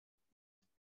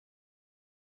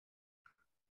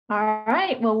All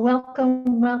right, well,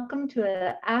 welcome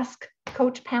to Ask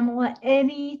Coach Pamela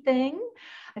Anything.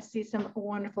 I see some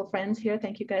wonderful friends here.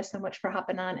 Thank you guys so much for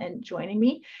hopping on and joining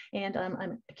me. And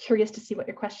I'm curious to see what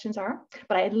your questions are.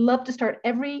 But I'd love to start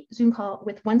every Zoom call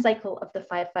with one cycle of the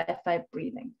 5-5-5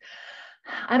 breathing.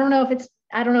 I don't know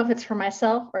if it's for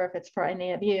myself or if it's for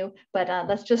any of you, but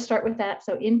let's just start with that.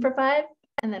 So in for 5,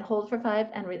 and then hold for 5,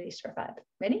 and release for 5.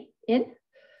 Ready? In,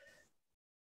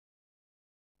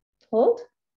 hold,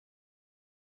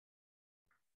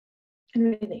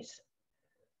 and release.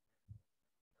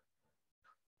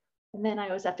 And then I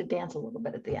always have to dance a little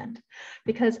bit at the end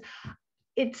because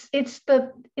it's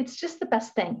just the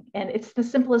best thing, and it's the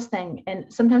simplest thing,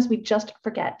 and sometimes we just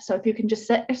forget. So if you can just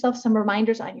set yourself some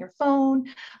reminders on your phone,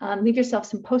 leave yourself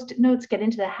some post-it notes, get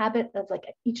into the habit of, like,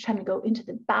 each time you go into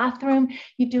the bathroom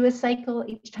you do a cycle,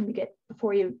 each time you get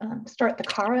before you start the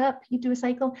car up you do a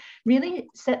cycle. Really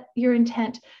set your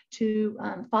intent to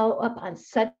follow up on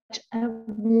such a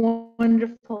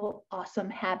wonderful, awesome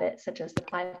habit such as the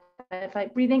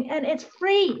 5-5-5 breathing, and it's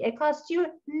free. It costs you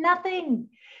nothing,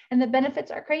 and the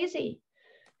benefits are crazy.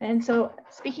 And so,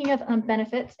 speaking of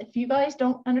benefits, if you guys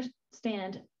don't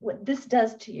understand what this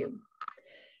does to you,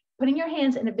 putting your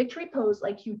hands in a victory pose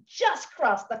like you just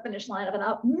crossed the finish line of an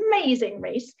amazing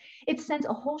race, it sends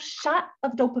a whole shot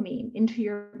of dopamine into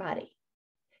your body.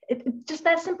 It's just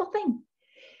that simple thing.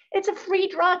 It's a free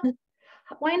drug.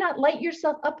 Why not light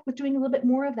yourself up with doing a little bit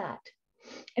more of that?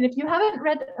 And if you haven't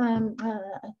read,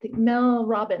 I think Mel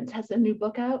Robbins has a new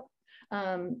book out.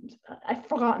 I've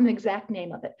forgotten the exact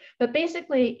name of it, but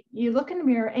basically you look in the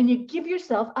mirror and you give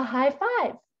yourself a high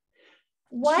five.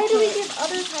 Why do we give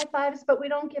others high fives, but we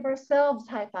don't give ourselves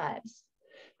high fives?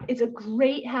 It's a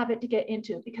great habit to get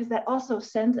into because that also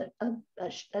sends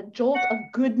a jolt of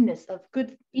goodness, of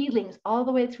good feelings all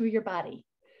the way through your body.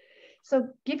 So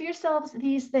give yourselves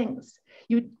these things.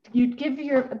 You'd give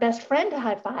your best friend a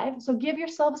high five, so give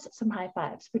yourselves some high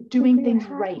fives for doing things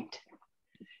right.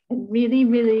 And really,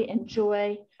 really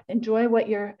enjoy what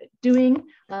you're doing.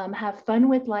 Have fun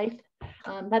with life.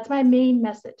 That's my main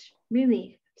message.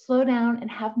 Really slow down and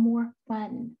have more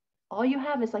fun. All you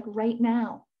have is like right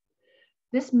now,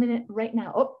 this minute, right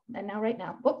now. Oh, and now right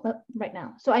now. Oh, right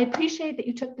now. So I appreciate that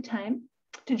you took the time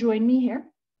to join me here.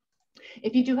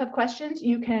 If you do have questions,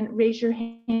 you can raise your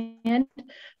hand.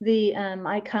 The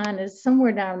icon is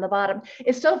somewhere down the bottom.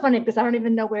 It's so funny because I don't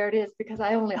even know where it is because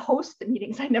I only host the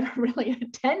meetings. I never really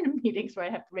attend meetings where I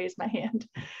have to raise my hand.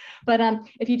 But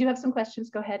if you do have some questions,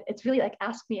 go ahead. It's really like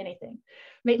ask me anything.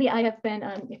 Lately, I have been,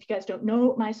 if you guys don't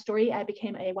know my story, I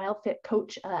became a WildFit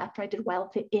coach after I did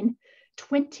WildFit in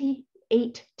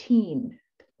 2018.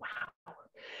 Wow.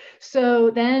 So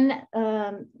then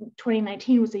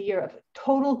 2019 was a year of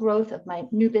total growth of my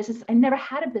new business. I never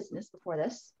had a business before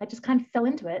this. I just kind of fell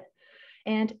into it.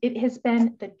 And it has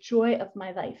been the joy of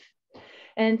my life.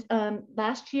 And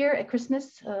last year at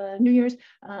Christmas, New Year's,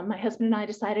 my husband and I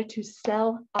decided to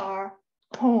sell our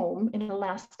home in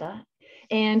Alaska.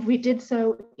 And we did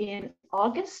so in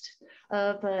August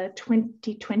of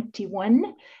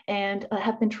 2021 and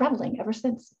have been traveling ever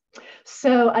since.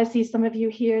 So I see some of you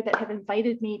here that have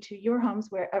invited me to your homes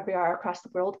wherever you are across the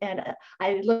world. And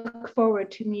I look forward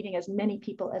to meeting as many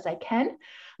people as I can.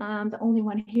 The only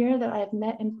one here that I've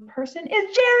met in person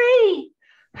is Jerry.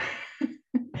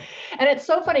 And it's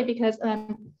so funny because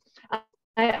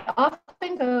I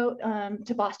often go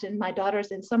to Boston. My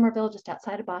daughter's in Somerville, just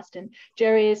outside of Boston.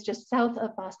 Jerry is just south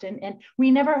of Boston. And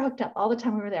we never hooked up all the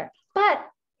time we were there. But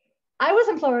I was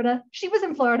in Florida, she was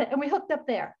in Florida, and we hooked up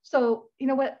there. So you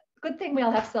know what? Good thing we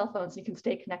all have cell phones. You can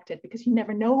stay connected because you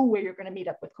never know where you're going to meet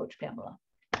up with Coach Pamela.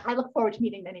 I look forward to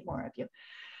meeting many more of you.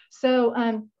 So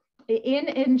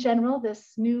in general,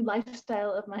 this new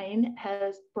lifestyle of mine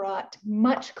has brought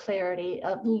much clarity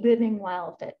of living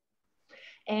WildFit.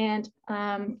 And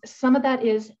some of that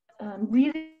is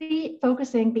really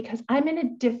focusing because I'm in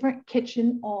a different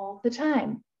kitchen all the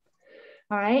time.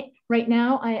 All right, right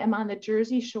now I am on the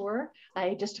Jersey Shore.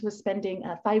 I just was spending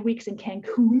 5 weeks in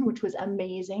Cancun, which was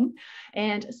amazing.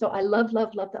 And so I love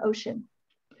the ocean.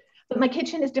 But my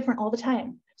kitchen is different all the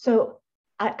time. So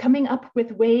coming up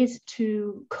with ways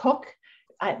to cook,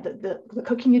 the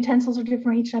cooking utensils are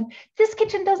different each time. This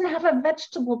kitchen doesn't have a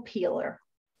vegetable peeler.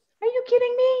 Are you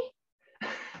kidding me?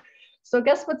 So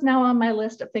guess what's now on my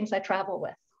list of things I travel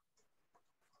with?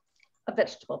 A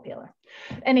vegetable peeler.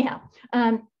 Anyhow,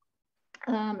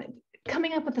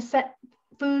 coming up with the set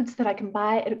foods that I can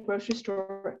buy at a grocery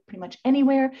store pretty much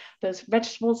anywhere, those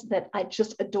vegetables that I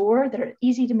just adore, that are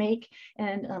easy to make,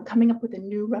 and coming up with a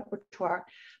new repertoire,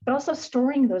 but also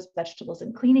storing those vegetables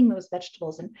and cleaning those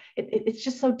vegetables. And it's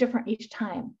just so different each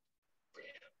time.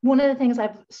 One of the things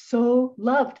I've so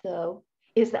loved, though,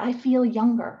 is that I feel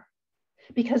younger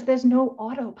because there's no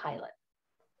autopilot.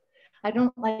 I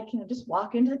don't just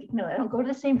walk into I don't go to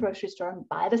the same grocery store and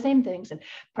buy the same things and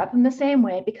prep them the same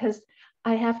way because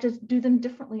I have to do them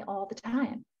differently all the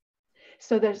time.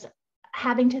 So there's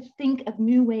having to think of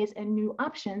new ways and new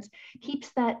options keeps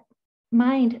that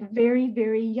mind very,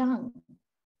 very young,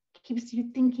 keeps you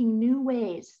thinking new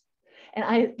ways. And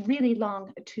I really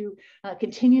long to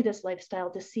continue this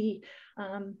lifestyle to see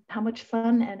how much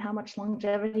fun and how much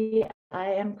longevity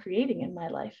I am creating in my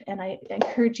life. And I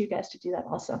encourage you guys to do that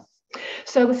also.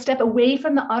 So step away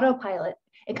from the autopilot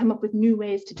and come up with new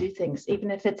ways to do things,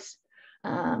 even if it's,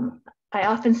 I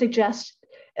often suggest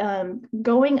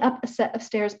going up a set of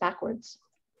stairs backwards.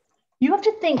 You have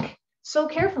to think so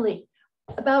carefully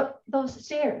about those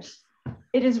stairs.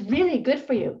 It is really good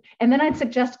for you. And then I'd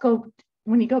suggest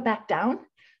when you go back down,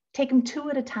 take them 2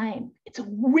 at a time. It's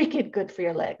wicked good for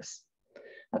your legs.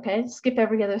 Okay, skip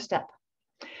every other step.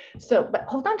 So, but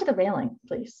hold on to the railing,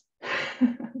 please.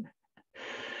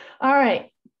 All right,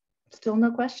 still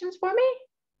no questions for me?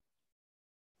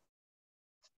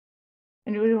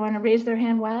 Anybody want to raise their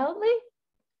hand wildly?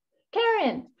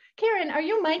 Karen, are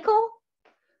you Michael?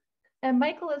 And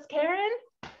Michael is Karen?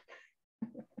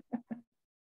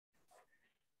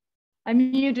 I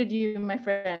muted you, my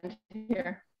friend,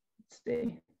 here. Let's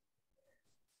see.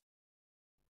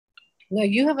 No,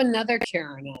 you have another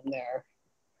Karen on there.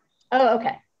 Oh,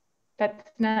 okay.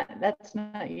 That's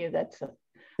not you. That's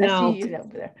no. I see you over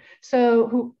there.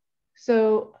 So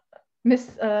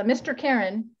Mr.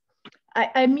 Karen,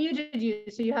 I muted you,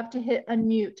 so you have to hit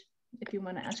unmute if you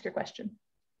want to ask your question.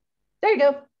 There you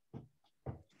go.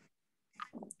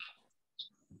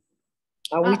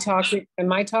 Are we talking?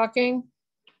 Am I talking?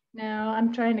 No,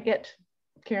 I'm trying to get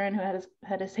Karen, who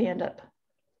had his hand up.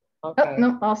 Okay. Oh,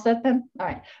 no, all set then. All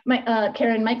right.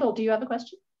 Karen, Michael, do you have a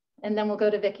question? And then we'll go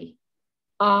to Vicky.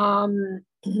 Let's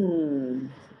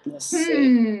see.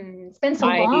 It's been so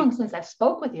long since I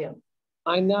spoke with you.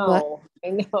 I know. What?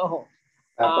 I know.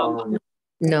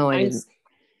 No, I didn't.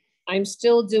 I'm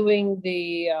still doing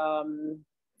the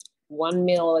 1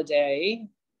 meal a day.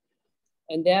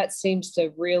 And that seems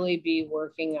to really be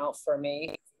working out for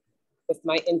me with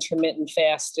my intermittent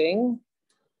fasting.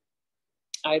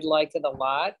 I like it a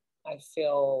lot. I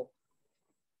feel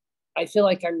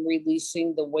like I'm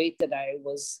releasing the weight that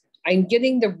I'm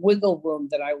getting the wiggle room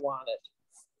that I wanted.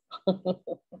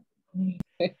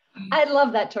 I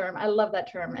love that term.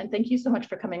 And thank you so much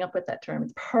for coming up with that term.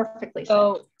 It's perfectly said.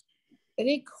 So,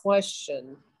 any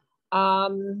question? I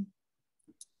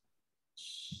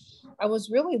was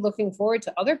really looking forward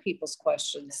to other people's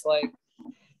questions. Like,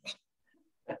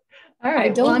 all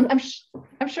right. Well, I'm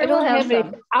sure we'll have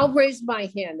some. I'll raise my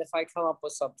hand if I come up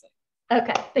with something.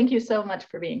 Okay. Thank you so much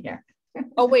for being here.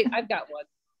 Oh wait, I've got one.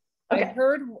 Okay.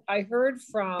 I heard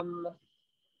from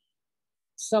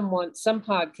some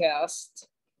podcast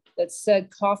that said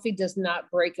coffee does not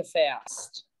break a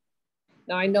fast.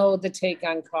 Now I know the take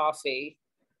on coffee,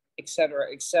 et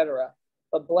cetera,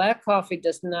 but black coffee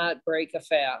does not break a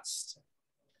fast.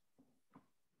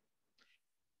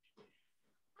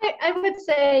 I would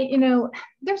say,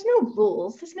 there's no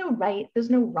rules, there's no right, there's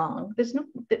no wrong,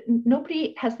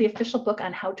 nobody has the official book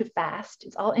on how to fast.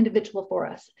 It's all individual for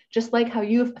us, just like how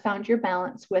you've found your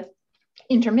balance with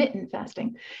intermittent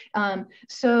fasting.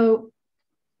 So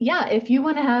yeah, if you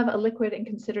want to have a liquid and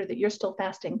consider that you're still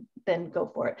fasting, then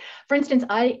go for it. For instance,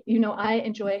 I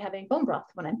enjoy having bone broth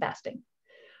when I'm fasting.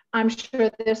 I'm sure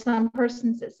there's some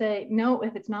persons that say, no,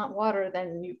 if it's not water,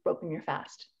 then you've broken your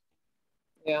fast.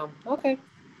 Yeah, okay.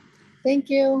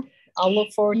 Thank you. I'll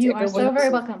look forward to it. You are so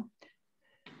very welcome.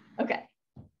 Okay.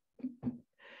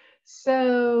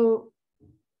 So,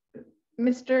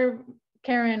 Mr.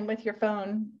 Karen, with your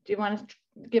phone, do you want to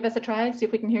give us a try, see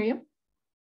if we can hear you?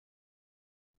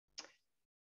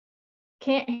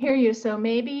 Can't hear you, so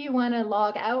maybe you want to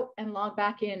log out and log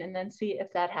back in and then see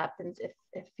if that happens,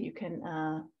 if you can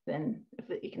then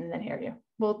hear you.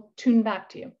 We'll tune back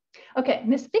to you. Okay,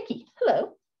 Miss Vicky,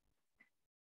 hello.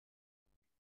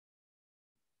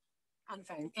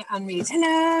 Unmute.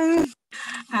 Hello.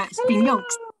 It's been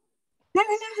yonks.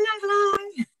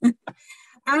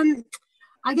 Hello.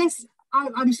 I guess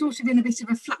I'm sort of in a bit of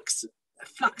a flux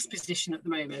position at the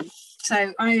moment.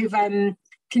 So I've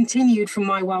continued from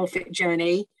my WildFit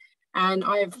journey, and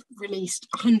I've released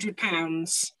 100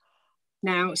 pounds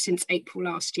now since April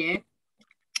last year,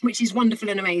 which is wonderful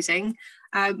and amazing.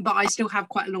 But I still have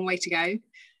quite a long way to go.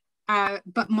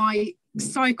 But my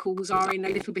cycles are in a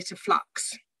little bit of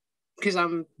flux, because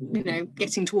I'm,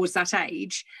 getting towards that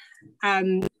age.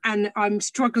 and I'm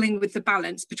struggling with the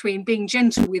balance between being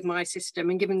gentle with my system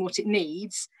and giving what it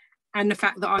needs, and the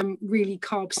fact that I'm really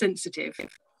carb sensitive.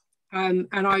 And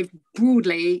I've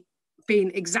broadly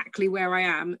been exactly where I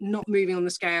am, not moving on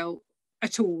the scale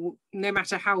at all, no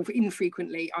matter how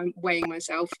infrequently I'm weighing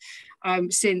myself,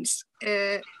 since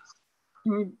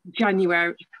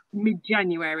January,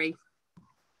 mid-January.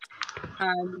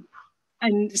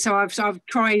 And so I've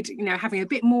tried, you know, having a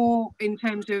bit more in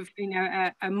terms of, you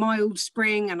know, a mild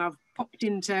spring, and I've popped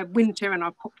into winter, and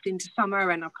I've popped into summer,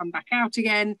 and I've come back out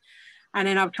again. And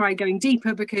then I've tried going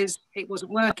deeper because it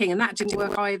wasn't working, and that didn't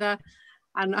work either.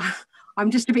 And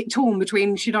I'm just a bit torn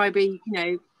between, should I be, you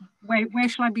know, where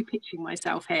should I be pitching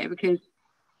myself here? Because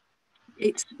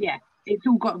it's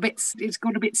all got it's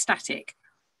got a bit static.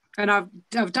 And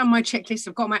I've done my checklist.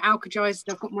 I've got my Alka-Gized,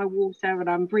 I've got my water, and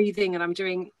I'm breathing, and I'm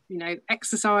doing, you know,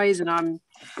 exercise, and I'm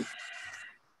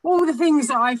all the things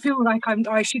that I feel like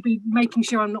I should be making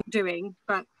sure I'm not doing,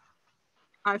 but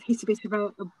I've hit a bit of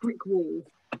a brick wall.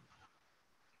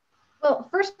 Well,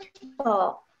 first of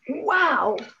all,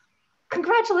 wow,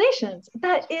 congratulations.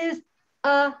 That is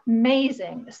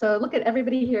amazing. So look at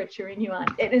everybody here cheering you on.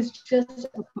 It is just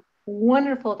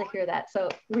wonderful to hear that. So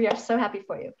we are so happy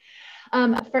for you.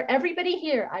 For everybody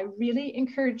here, I really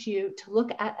encourage you to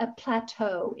look at a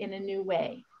plateau in a new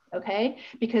way, okay?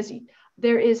 Because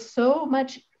there is so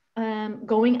much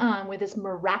going on with this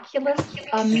miraculous,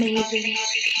 amazing,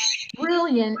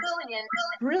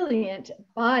 brilliant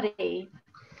body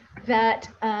that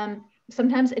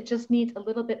sometimes it just needs a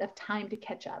little bit of time to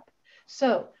catch up.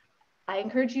 So I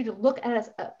encourage you to look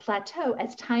at a plateau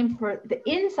as time for the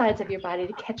insides of your body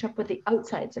to catch up with the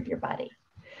outsides of your body.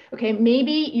 Okay,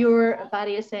 maybe your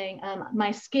body is saying,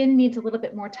 my skin needs a little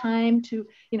bit more time to,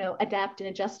 you know, adapt and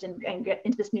adjust and get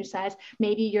into this new size.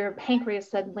 Maybe your pancreas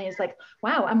suddenly is like,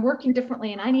 wow, I'm working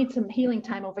differently and I need some healing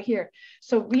time over here.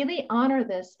 So really honor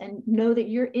this and know that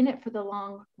you're in it for the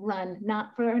long run,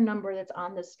 not for a number that's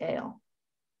on the scale.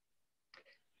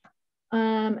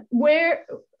 Where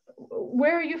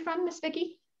are you from, Miss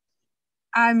Vicky?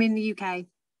 I'm in the UK.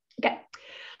 Okay.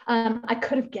 I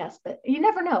could have guessed, but you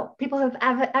never know. People have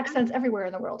accents everywhere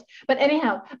in the world. But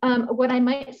anyhow, what I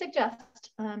might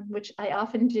suggest, which I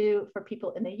often do for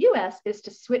people in the US, is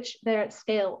to switch their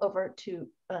scale over to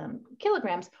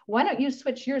kilograms. Why don't you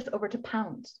switch yours over to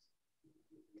pounds?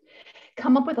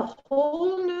 Come up with a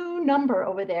whole new number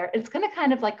over there. It's going to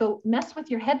kind of like go mess with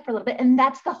your head for a little bit. And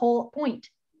that's the whole point.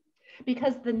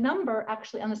 Because the number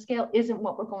actually on the scale isn't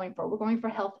what we're going for. We're going for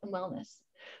health and wellness.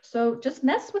 So just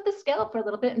mess with the scale for a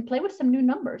little bit and play with some new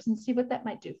numbers and see what that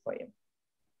might do for you.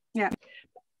 Yeah.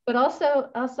 But also,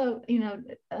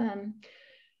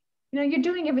 you're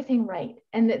doing everything right.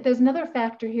 And there's another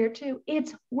factor here too.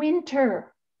 It's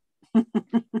winter.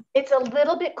 It's a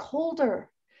little bit colder.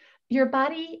 Your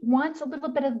body wants a little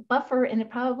bit of buffer, and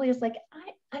it probably is like,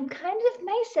 I'm kind of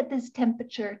nice at this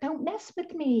temperature. Don't mess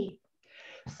with me.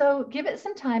 So give it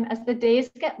some time as the days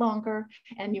get longer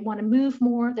and you want to move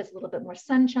more. There's a little bit more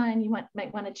sunshine. You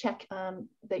might want to check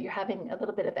that you're having a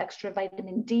little bit of extra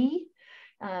vitamin D,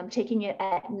 taking it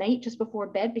at night just before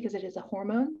bed because it is a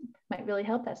hormone might really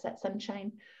help. That's that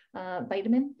sunshine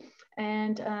vitamin.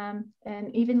 And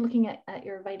even looking at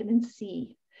your vitamin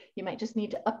C, you might just need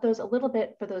to up those a little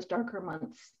bit for those darker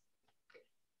months.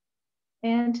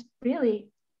 And really,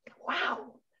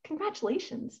 wow,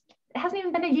 congratulations. It hasn't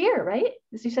even been a year, right?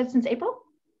 As you said, since April?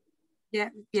 Yeah.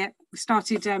 We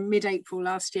started mid-April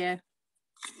last year.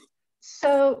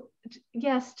 So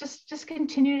yes, just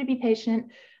continue to be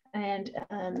patient, and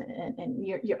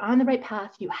you're on the right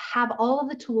path. You have all of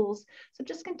the tools, so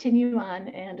just continue on,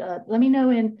 and let me know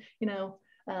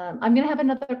I'm going to have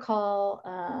another call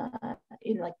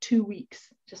in like 2 weeks,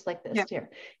 just like this here.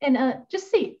 And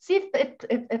just see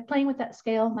if playing with that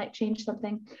scale might change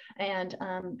something, and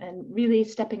really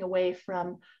stepping away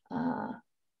from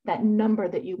that number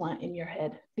that you want in your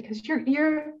head, because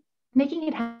you're making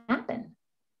it happen.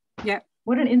 Yeah.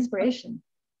 What an inspiration.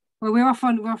 Well, we're off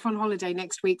on holiday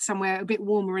next week, somewhere a bit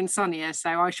warmer and sunnier,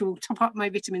 so I shall top up my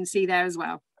vitamin C there as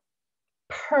well.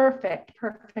 Perfect.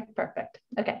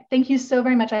 Okay, thank you so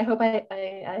very much. I hope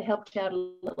I helped you out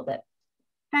a little bit.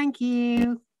 Thank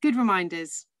you. Good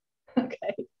reminders.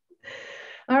 Okay.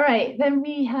 All right, then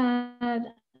we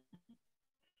had,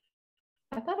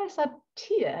 I thought I saw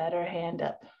Tia had her hand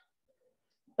up,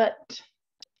 but,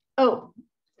 oh,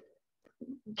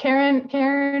 Karen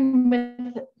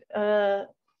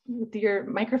with your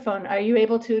microphone, are you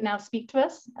able to now speak to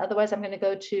us? Otherwise, I'm going to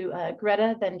go to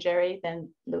Greta, then Jerry, then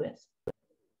Lewis.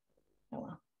 Oh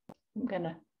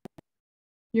well,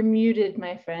 you're muted,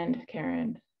 my friend,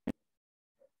 Karen.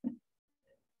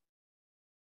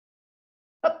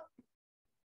 Oh,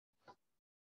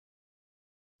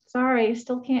 Sorry,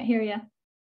 still can't hear you.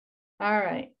 All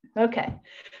right. Okay.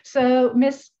 So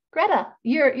Miss Greta,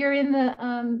 you're in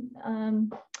the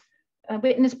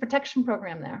witness protection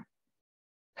program there.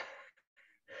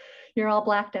 You're all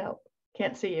blacked out.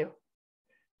 Can't see you.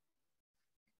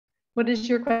 What is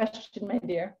your question, my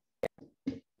dear?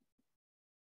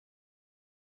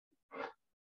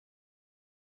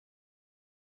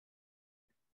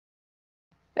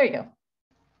 There you go.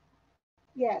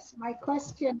 Yes, my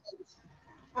question is,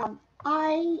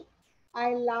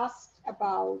 I lost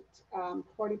about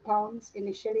 40 pounds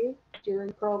initially during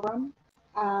the program.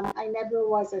 I never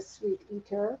was a sweet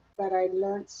eater, but I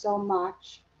learned so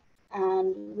much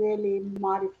and really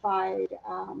modified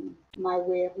my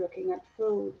way of looking at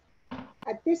food.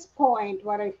 At this point,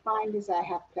 what I find is I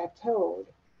have plateaued,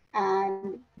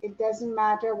 and it doesn't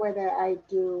matter whether I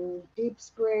do deep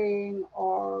spring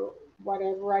or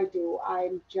whatever I do,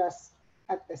 I'm just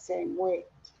at the same weight.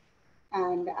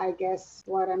 And I guess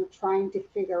what I'm trying to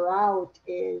figure out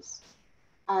is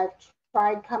I've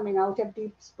tried coming out of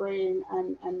deep spring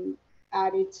and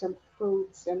added some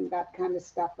fruits and that kind of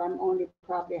stuff. I'm only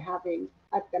probably having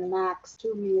at the max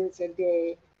 2 meals a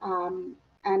day. And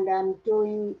I'm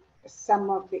doing some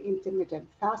of the intermittent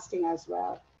fasting as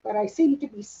well, but I seem to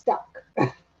be stuck.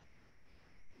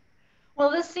 Well,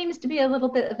 this seems to be a little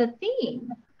bit of a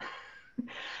theme.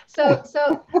 So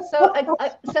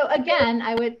again,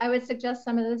 I would suggest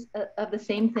some of this of the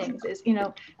same things is, you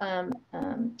know,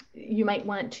 you might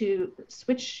want to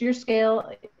switch your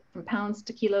scale from pounds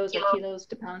to kilos or kilos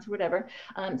to pounds or whatever.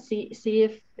 See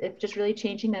if just really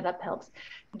changing that up helps.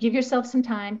 Give yourself some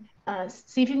time.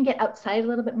 See if you can get outside a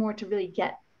little bit more to really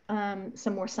get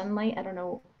some more sunlight. I don't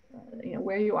know, you know,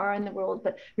 where you are in the world,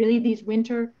 but really these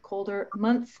winter, colder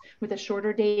months with the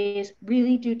shorter days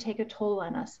really do take a toll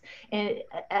on us. And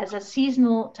as a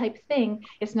seasonal type thing,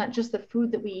 it's not just the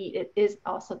food that we eat, it is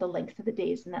also the length of the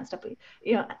days and that stuff.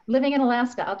 You know, living in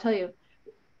Alaska, I'll tell you,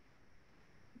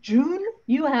 June,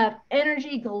 you have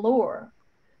energy galore.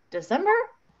 December,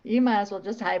 you might as well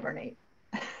just hibernate.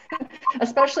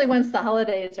 Especially once the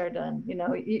holidays are done, you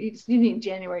know, you need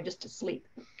January just to sleep.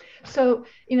 So,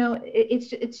 you know,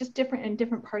 it's just different in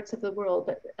different parts of the world,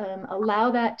 but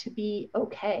allow that to be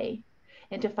okay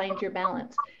and to find your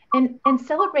balance and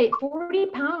celebrate 40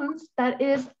 pounds. That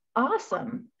is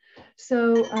awesome.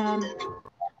 So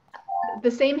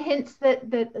the same hints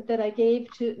that I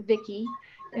gave to Vicky,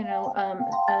 you know,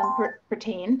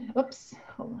 pertain. Oops,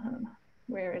 hold on.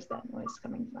 Where is that noise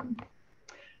coming from?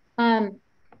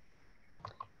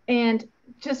 And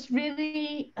just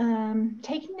really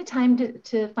taking the time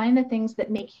to find the things that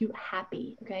make you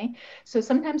happy, okay? So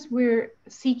sometimes we're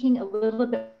seeking a little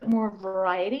bit more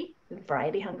variety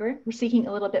hunger. We're seeking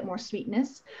a little bit more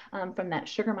sweetness from that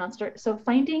sugar monster. So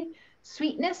finding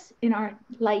sweetness in our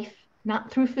life,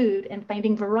 not through food, and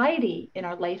finding variety in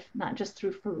our life, not just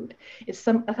through food, is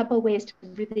a couple of ways to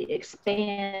really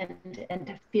expand and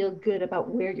to feel good about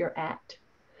where you're at.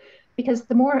 Because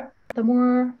the more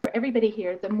for everybody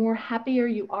here, the more happier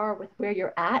you are with where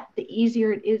you're at, the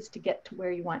easier it is to get to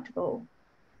where you want to go.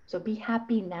 So be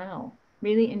happy now.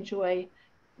 Really enjoy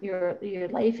your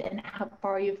life and how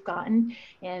far you've gotten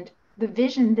and the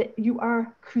vision that you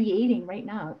are creating right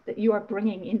now, that you are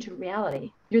bringing into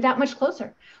reality. You're that much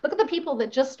closer. Look at the people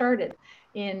that just started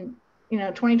in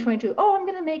 2022. Oh, I'm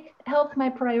going to make health my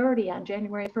priority on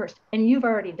January 1st, and you've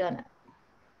already done it.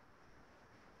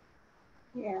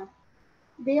 Yeah.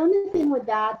 The only thing with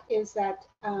that is that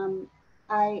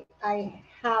I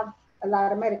have a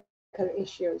lot of medical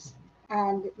issues,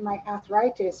 and my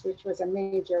arthritis, which was a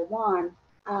major one,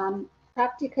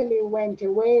 practically went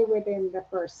away within the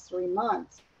first 3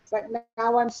 months. But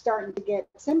now I'm starting to get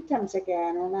symptoms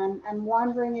again, and I'm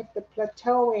wondering if the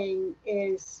plateauing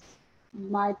is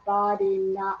my body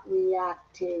not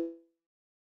reacting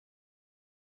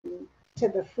to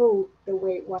the food the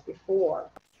way it was before.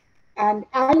 And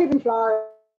I live in Florida,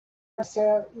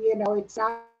 so, you know, it's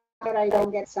not that I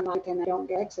don't get sunlight and I don't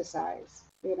get exercise,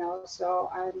 you know, so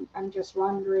I'm just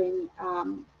wondering,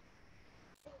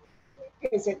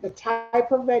 is it the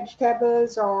type of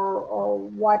vegetables or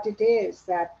what it is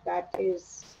that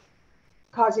is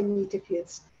causing me to feel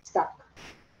stuck?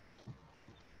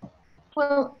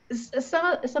 Well,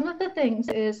 some of the things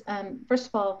is, first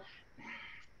of all,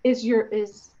 is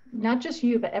not just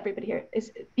you, but everybody here,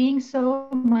 is being so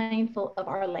mindful of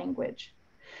our language.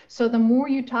 So the more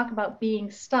you talk about being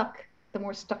stuck, the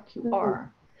more stuck you are.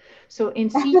 So in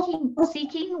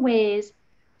seeking ways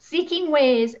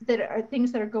that are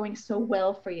things that are going so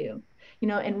well for you, you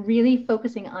know, and really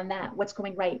focusing on that, what's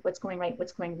going right,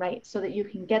 so that you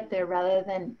can get there rather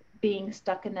than being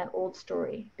stuck in that old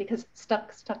story, because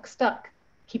stuck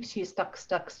keeps you stuck.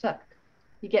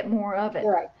 You get more of it.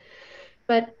 Right.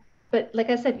 But like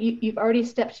I said, you've already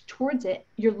stepped towards it.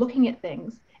 You're looking at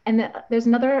things. And there's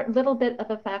another little bit of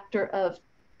a factor of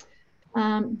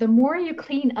the more you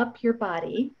clean up your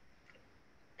body,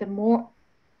 the more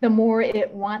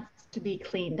it wants to be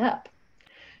cleaned up.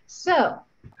 So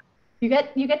you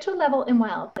get to a level in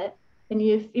WildFit, and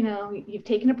you've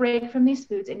taken a break from these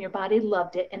foods, and your body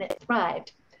loved it and it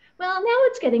thrived. Well, now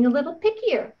it's getting a little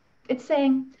pickier. It's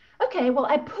saying, okay, well,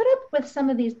 I put up with some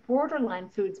of these borderline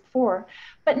foods before,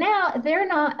 but now they're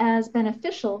not as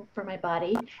beneficial for my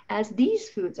body as these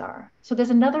foods are. So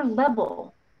there's another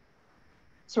level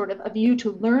sort of you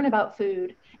to learn about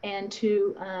food and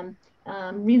to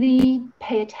really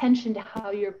pay attention to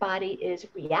how your body is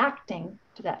reacting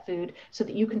to that food so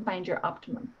that you can find your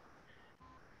optimum.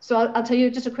 So I'll tell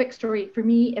you just a quick story. For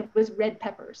me, it was red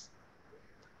peppers.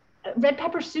 Red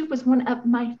pepper soup was one of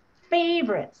my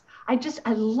favorites.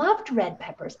 I loved red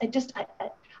peppers. I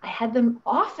had them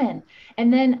often.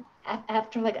 And then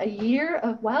after like a year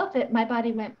of WildFit, my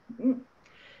body went,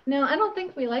 no, I don't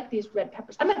think we like these red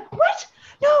peppers. I'm like, what?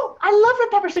 No, I love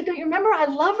red pepper soup. Don't you remember? I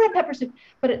love red pepper soup.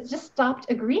 But it just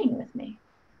stopped agreeing with me.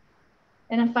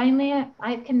 And finally,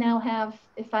 I can now have,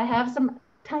 if I have some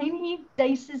tiny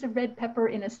dices of red pepper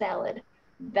in a salad,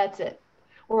 that's it.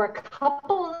 Or a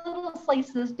couple of little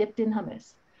slices dipped in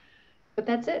hummus. But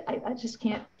that's it. I just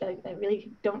can't, I really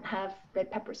don't have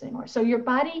red peppers anymore. So your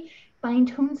body fine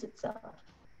tunes itself.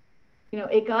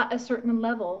 It got a certain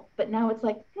level, but now it's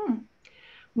like,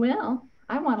 well,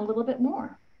 I want a little bit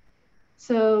more.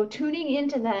 So tuning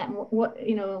into that,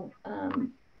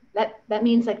 that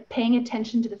means like paying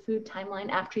attention to the food timeline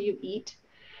after you eat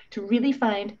to really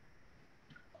find,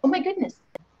 oh my goodness,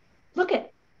 look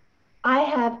at,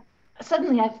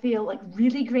 suddenly I feel like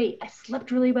really great. I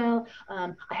slept really well.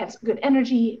 I have good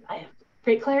energy. I have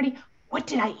great clarity. What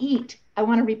did I eat? I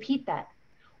want to repeat that.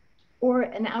 Or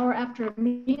an hour after a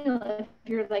meal, if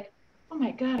you're like, oh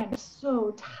my God, I'm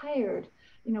so tired.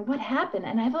 What happened?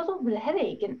 And I have a little bit of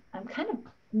headache and I'm kind of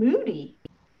moody.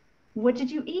 What did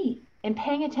you eat? And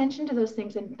paying attention to those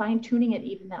things and fine tuning it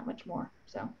even that much more.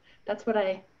 So that's what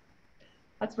I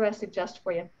suggest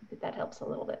for you, if that helps a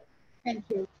little bit. Thank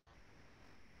you.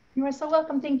 You are so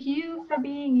welcome. Thank you for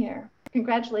being here.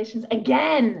 Congratulations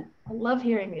again. I love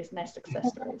hearing these nice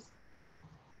success stories.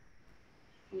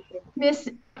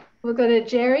 We'll go to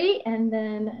Jerry and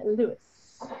then Lewis.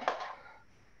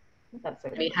 That's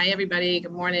okay. Hi, everybody.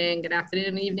 Good morning, good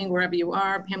afternoon, evening, wherever you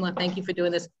are. Pamela, thank you for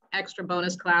doing this extra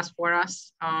bonus class for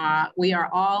us. We are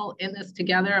all in this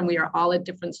together and we are all at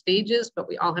different stages, but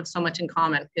we all have so much in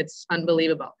common. It's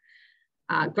unbelievable.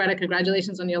 Greta,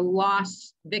 congratulations on your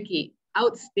loss. Vicky,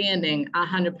 outstanding,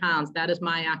 100 pounds. That is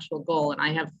my actual goal. And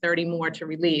I have 30 more to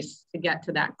release to get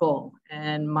to that goal.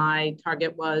 And my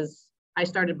target was, I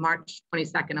started March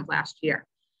 22nd of last year.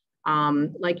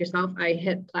 Like yourself, I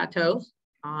hit plateaus.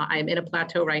 I'm in a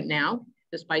plateau right now,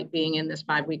 despite being in this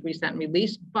 5-week reset and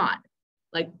release. But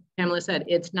like Pamela said,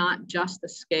 it's not just the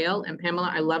scale. And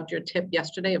Pamela, I loved your tip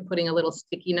yesterday of putting a little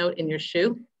sticky note in your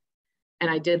shoe.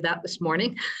 And I did that this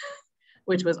morning,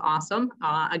 which was awesome.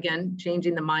 Again,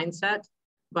 changing the mindset.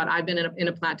 But I've been in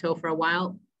a plateau for a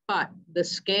while. But the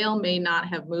scale may not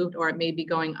have moved, or it may be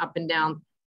going up and down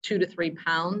 2 to 3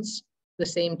 pounds, the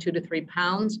same 2 to 3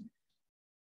 pounds.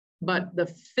 But the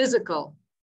physical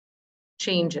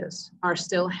changes are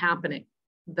still happening.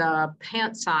 The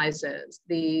pant sizes,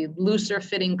 the looser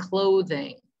fitting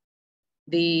clothing,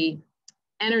 the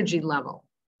energy level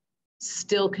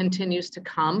still continues to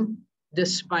come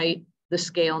despite the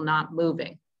scale not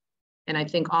moving. And I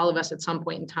think all of us at some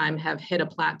point in time have hit a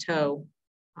plateau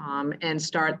and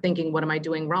start thinking, what am I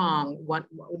doing wrong? What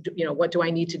do I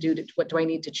need to do? What do I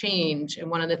need to change? And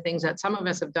one of the things that some of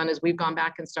us have done is we've gone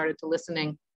back and started to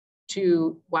listening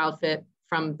to WildFit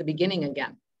from the beginning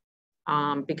again,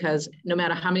 because no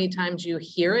matter how many times you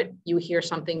hear it, you hear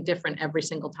something different every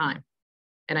single time.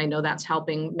 And I know that's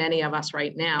helping many of us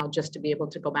right now just to be able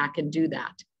to go back and do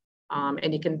that.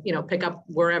 And you can, pick up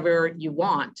wherever you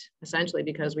want, essentially,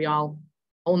 because we all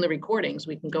own the recordings.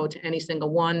 We can go to any single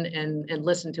one and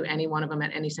listen to any one of them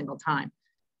at any single time.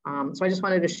 So I just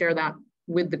wanted to share that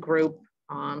with the group.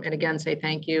 And again, say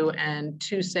thank you, and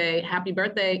to say happy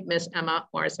birthday, Miss Emma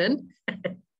Morrison.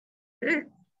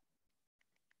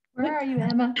 Where are you,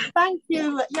 Emma? Thank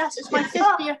you. Yes, it's my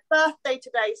 50th birthday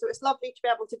today, so it's lovely to be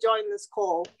able to join this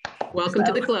call. Welcome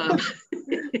to the club.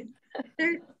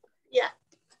 Yeah.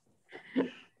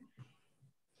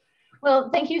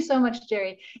 Well, thank you so much,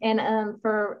 Jerry. And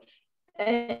for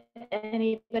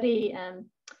anybody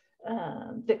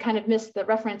that kind of missed the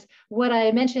reference, what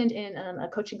I mentioned in a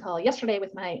coaching call yesterday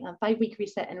with my 5-week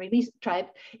reset and release tribe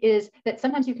is that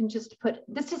sometimes you can just put,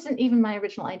 this isn't even my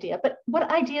original idea, but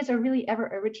what ideas are really ever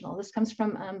original? This comes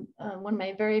from one of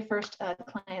my very first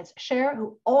clients, Cher,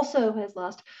 who also has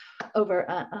lost over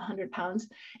 100 pounds.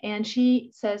 And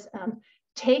she says,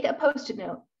 take a Post-it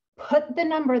note, put the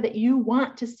number that you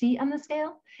want to see on the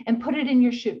scale and put it in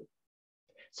your shoe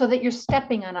so that you're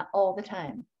stepping on it all the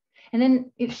time. And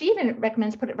then if she even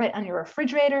recommends put it right on your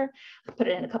refrigerator, put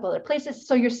it in a couple other places.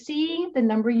 So you're seeing the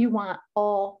number you want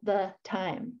all the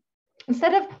time,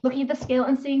 instead of looking at the scale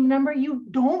and seeing the number you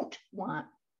don't want.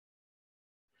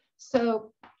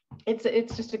 So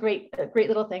it's just a great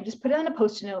little thing. Just put it on a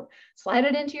Post-it note, slide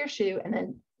it into your shoe, and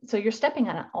then so you're stepping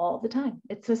on it all the time.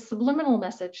 It's a subliminal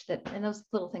message and those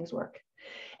little things work.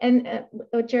 And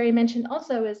what Jerry mentioned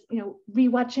also is,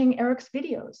 rewatching Eric's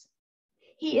videos.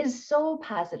 He is so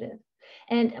positive,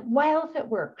 and WildFit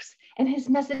works, and his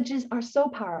messages are so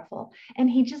powerful, and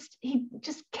he just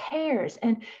cares.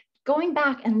 And going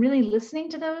back and really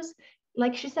listening to those,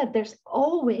 like she said, there's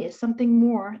always something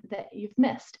more that you've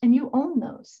missed, and you own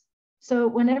those. So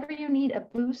whenever you need a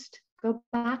boost, go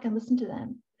back and listen to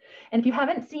them. And if you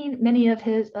haven't seen many of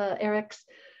his Eric's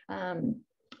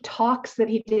talks that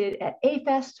he did at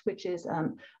A-Fest, which is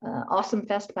Awesome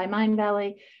Fest by Mind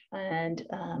Valley, and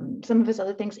some of his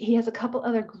other things, he has a couple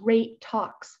other great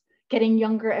talks. Getting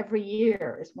Younger Every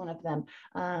Year is one of them.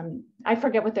 I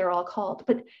forget what they're all called,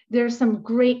 but there's some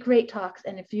great talks.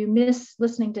 And if you miss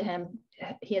listening to him,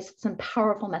 he has some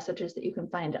powerful messages that you can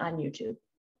find on YouTube.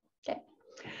 Okay,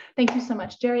 thank you so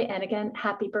much, Jerry. And again,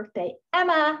 happy birthday,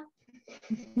 Emma.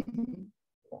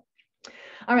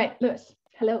 All right, Lewis,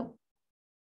 hello.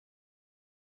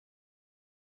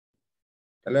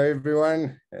 Hello,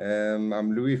 everyone.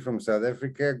 I'm Louis from South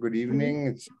Africa. Good evening.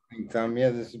 It's evening time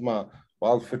here. This is my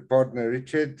WildFit partner,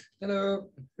 Richard. Hello.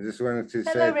 I just wanted to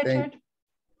Hello, say Richard.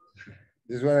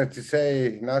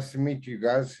 nice to meet you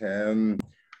guys.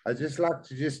 I'd just like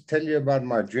to just tell you about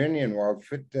my journey in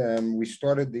WildFit. We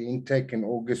started the intake in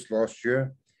August last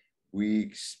year.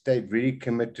 We stayed very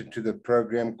committed to the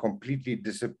program, completely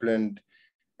disciplined,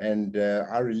 and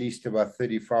I released about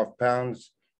 35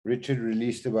 pounds. Richard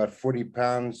released about 40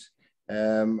 pounds.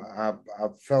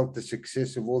 I've felt the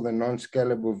success of all the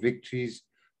non-scalable victories.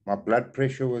 My blood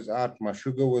pressure was out, my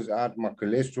sugar was out, my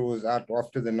cholesterol was out.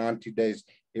 After the 90 days,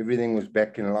 everything was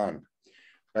back in line.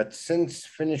 But since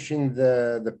finishing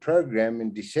the program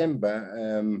in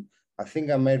December, I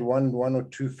think I made one or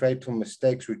two fatal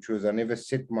mistakes, which was I never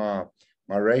set my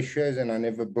ratios and I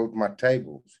never built my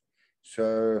tables.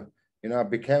 So, I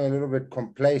became a little bit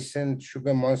complacent,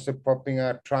 sugar monster popping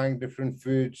out, trying different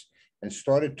foods, and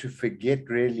started to forget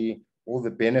really all the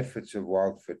benefits of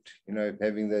WildFit,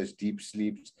 having those deep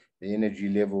sleeps, the energy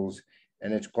levels.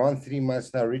 And it's gone 3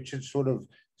 months now. Richard sort of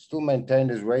still maintained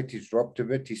his weight. He's dropped a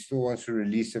bit. He still wants to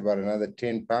release about another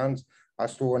 10 pounds. I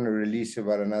still want to release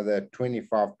about another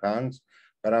 25 pounds.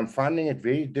 But I'm finding it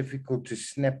very difficult to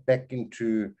snap back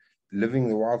into living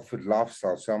the WildFit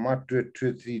lifestyle. So I might do it 2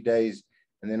 or 3 days.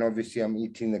 And then obviously I'm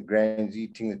eating the grains,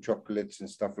 eating the chocolates and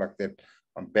stuff like that.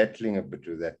 I'm battling a bit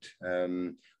with that.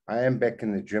 I am back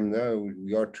in the gym though.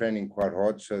 We are training quite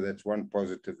hard. So that's one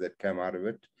positive that came out of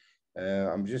it.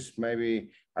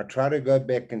 I try to go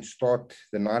back and start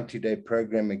the 90-day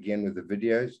program again with the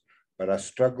videos, but I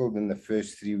struggled in the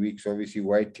first 3 weeks, obviously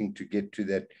waiting to get to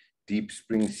that deep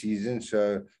spring season.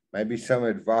 So maybe some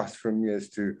advice from you as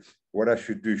to what I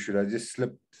should do. Should I just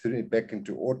slip back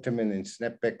into autumn and then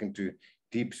snap back into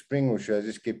deep spring, or should I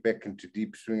just get back into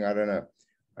deep spring? I don't know.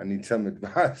 I need some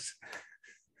advice.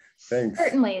 Thanks.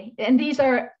 Certainly. And these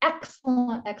are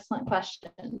excellent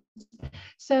questions.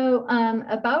 So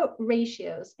about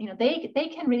ratios, they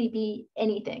can really be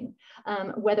anything.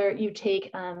 Whether you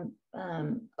take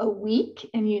a week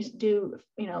and you do,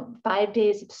 5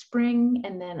 days of spring,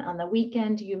 and then on the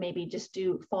weekend, you maybe just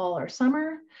do fall or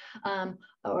summer,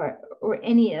 or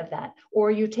any of that,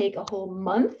 or you take a whole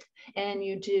month and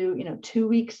you do, 2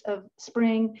 weeks of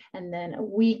spring, and then a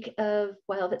week of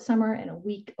WildFit summer and a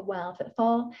week of WildFit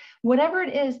fall, whatever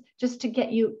it is, just to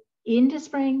get you into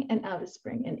spring and out of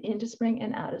spring and into spring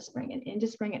and out of spring and into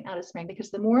spring and out of spring.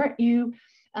 Because the more you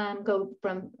go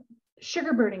from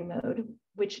sugar burning mode,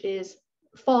 which is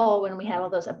fall when we have all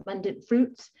those abundant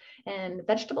fruits and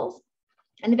vegetables.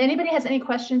 And if anybody has any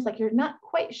questions, like you're not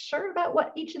quite sure about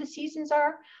what each of the seasons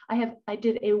are, I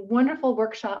did a wonderful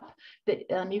workshop that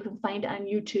you can find on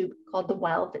YouTube called the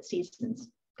WildFit Seasons.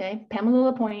 Okay, Pamela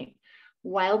Lapointe,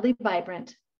 Wildly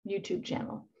Vibrant YouTube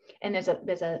channel. And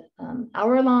there's a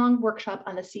hour-long workshop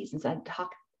on the seasons. I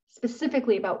talk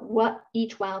specifically about what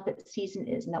each WildFit season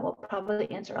is, and that will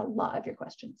probably answer a lot of your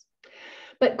questions.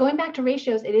 But going back to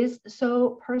ratios, it is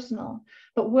so personal.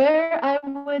 But where I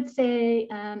would say,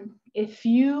 if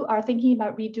you are thinking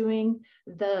about redoing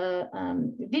the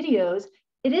videos,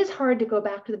 it is hard to go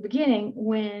back to the beginning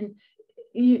when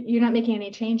you're not making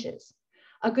any changes.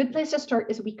 A good place to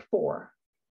start is week 4.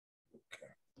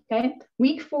 Okay,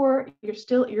 week 4,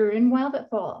 you're in WildFit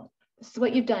Fall. This is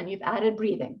what you've done. You've added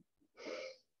breathing.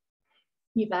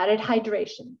 You've added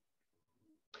hydration.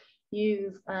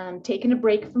 You've taken a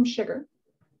break from sugar.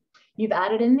 You've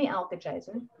added in the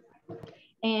alkalizer.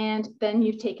 And then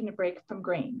you've taken a break from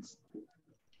grains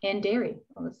and dairy.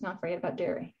 Well, let's not forget about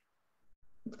dairy.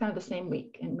 It's kind of the same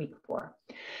week in week 4.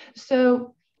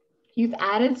 So you've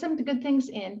added some good things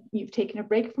in, you've taken a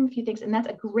break from a few things, and that's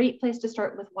a great place to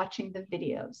start with watching the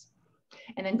videos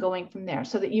and then going from there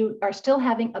so that you are still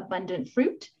having abundant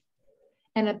fruit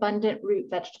and abundant root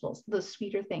vegetables, those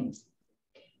sweeter things.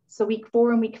 So week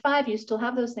 4 and week 5, you still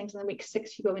have those things. And then week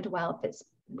 6, you go into WildFit.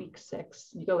 Week 6,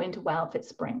 you go into WildFit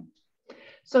Spring.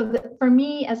 So for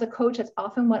me as a coach, that's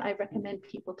often what I recommend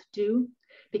people to do,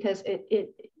 because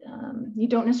you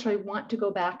don't necessarily want to go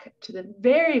back to the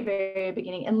very, very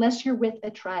beginning unless you're with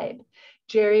a tribe.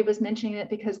 Jerry was mentioning it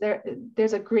because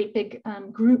there's a great big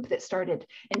group that started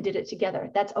and did it together.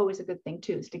 That's always a good thing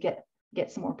too, is to get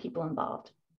some more people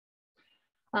involved.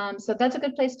 So that's a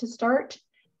good place to start.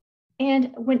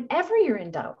 And whenever you're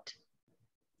in doubt,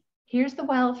 here's the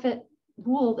WildFit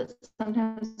rule that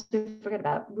sometimes we forget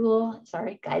about.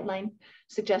 Guideline,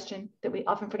 suggestion that we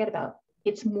often forget about.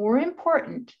 It's more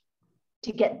important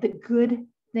to get the good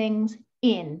things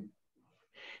in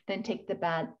than take the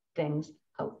bad things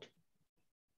out.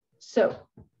 So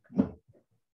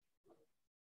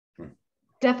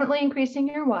definitely increasing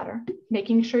your water,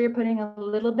 making sure you're putting a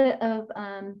little bit of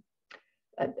a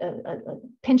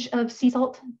pinch of sea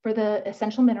salt for the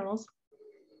essential minerals,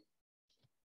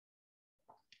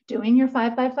 doing your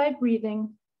 5x5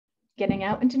 breathing, getting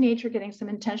out into nature, getting some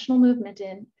intentional movement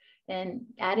in, and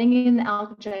adding in the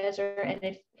alkalizer.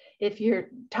 And if you're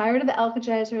tired of the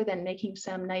alkalizer, then making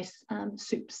some nice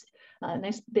soups,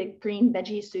 nice big green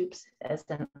veggie soups as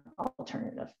an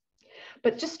alternative.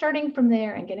 But just starting from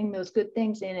there and getting those good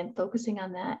things in and focusing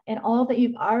on that and all that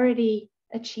you've already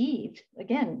achieved.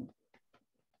 Again,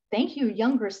 thank you,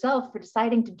 younger self, for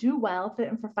deciding to do WildFit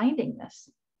and for finding this.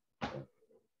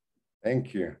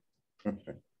 Thank you.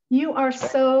 You are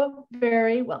so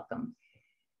very welcome.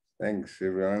 Thanks,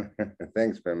 everyone.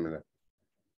 Thanks, Pamela.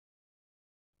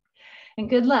 And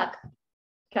good luck.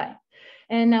 Okay.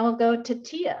 And now we'll go to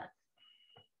Tia.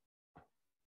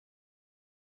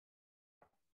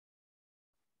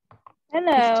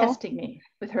 Hello. She's testing me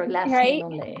with her last name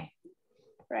only.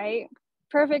 Right.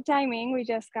 Perfect timing. We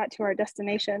just got to our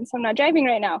destination, so I'm not driving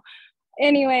right now.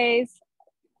 Anyways,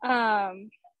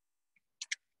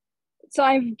 so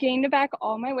I've gained back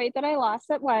all my weight that I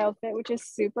lost at WildFit, which is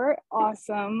super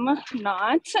awesome.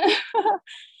 Not.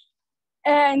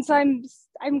 And so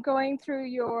I'm going through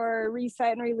your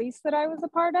reset and release that I was a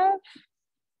part of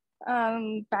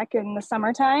back in the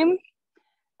summertime.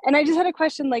 And I just had a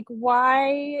question, like,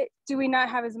 why do we not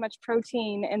have as much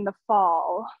protein in the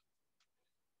fall?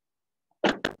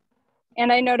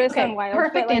 And I noticed on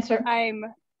WildFit, like, I'm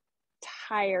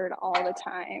tired all the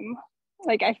time.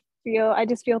 Like I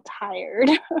just feel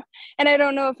tired. And I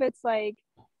don't know if it's like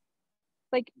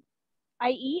I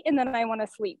eat and then I want to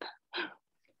sleep.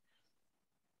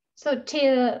 So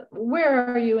Tia,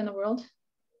 where are you in the world?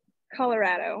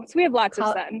 Colorado. So we have lots of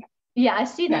sun. Yeah, I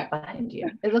see that behind you.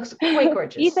 It looks quite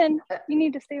gorgeous. Ethan, you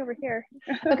need to stay over here.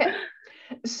 Okay.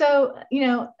 So, you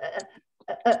know,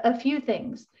 a few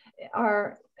things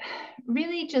are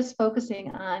really just focusing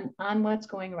on what's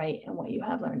going right and what you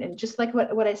have learned. And just like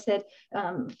what I said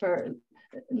for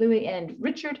Louis and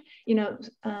Richard, you know,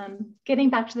 getting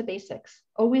back to the basics.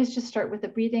 Always just start with the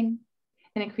breathing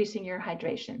and increasing your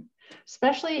hydration.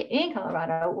 Especially in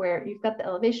Colorado, where you've got the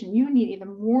elevation, you need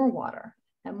even more water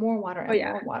and more water and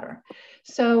more water.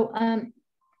 So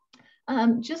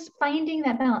just finding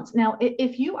that balance. Now,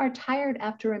 if you are tired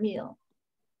after a meal,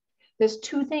 there's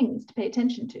two things to pay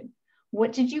attention to.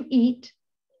 What did you eat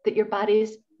that your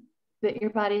body's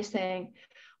saying,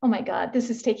 oh my God, this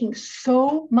is taking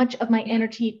so much of my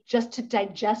energy just to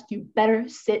digest. You better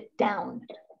sit down.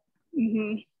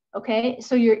 Mm-hmm. Okay,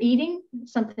 so you're eating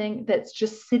something that's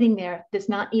just sitting there that's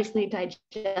not easily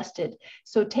digested.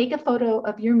 So take a photo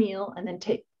of your meal and then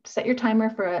set your timer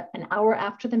for an hour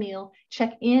after the meal.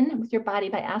 Check in with your body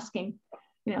by asking,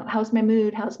 you know, how's my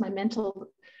mood? How's my mental,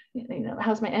 you know,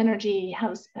 how's my energy?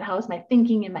 How's my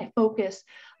thinking and my focus?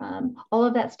 All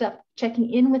of that stuff, checking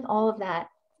in with all of that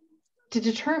to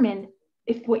determine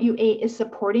if what you ate is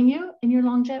supporting you in your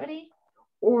longevity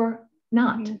or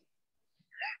not.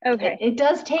 Mm-hmm. Okay. It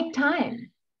does take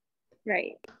time.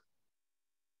 Right.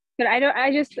 But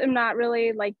I just am not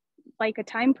really like a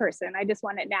time person. I just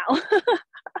want it now.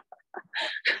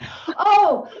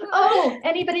 Oh,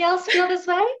 anybody else feel this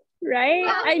way? Right.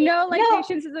 Well, I know like no.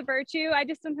 patience is a virtue. I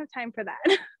just don't have time for that.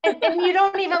 and you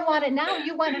don't even want it now.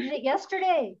 You wanted it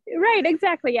yesterday. Right.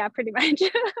 Exactly. Yeah, pretty much.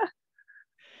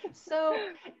 So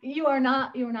you're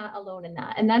not alone in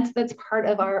that. And that's part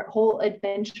of our whole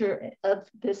adventure of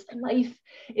this life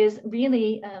is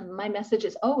really, my message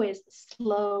is always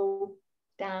slow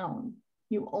down.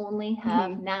 You only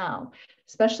have now,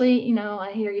 especially, you know,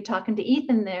 I hear you talking to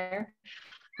Ethan there.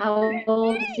 How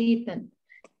old is Ethan?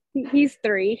 He's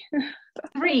 3.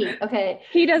 3. Okay.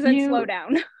 He doesn't slow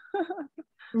down.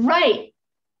 Right.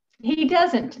 He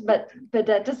doesn't, but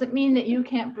that doesn't mean that you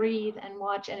can't breathe and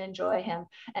watch and enjoy him.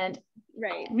 And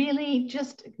really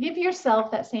just give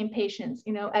yourself that same patience,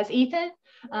 you know, as Ethan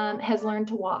has learned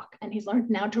to walk, and he's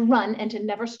learned now to run and to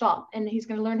never stop. And he's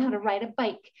going to learn how to ride a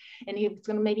bike, and he's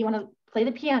going to maybe want to play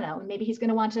the piano, and maybe he's going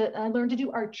to want to learn to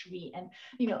do archery, and,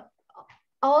 you know,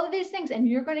 all of these things. And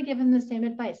you're going to give him the same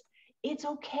advice. It's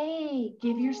okay.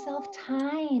 Give yourself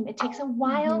time. It takes a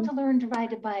while to learn to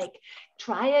ride a bike.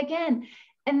 Try again.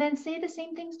 And then say the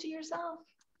same things to yourself.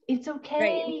 It's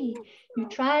okay. You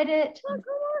tried it.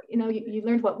 You know, you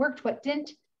learned what worked, what didn't.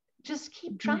 Just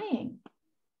keep trying.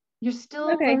 You're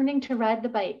still learning to ride the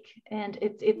bike, and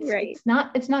it's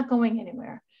not going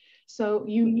anywhere. So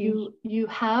you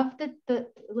have the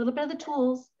little bit of the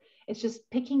tools. It's just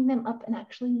picking them up and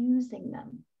actually using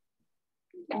them.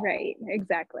 Right.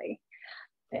 Exactly.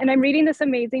 And I'm reading this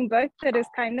amazing book that is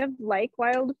kind of like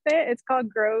WildFit. It's called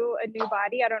Grow a New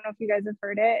Body. I don't know if you guys have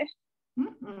heard it.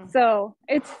 So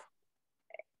it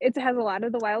has a lot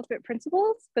of the WildFit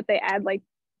principles, but they add like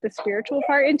the spiritual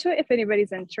part into it if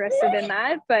anybody's interested in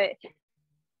that. But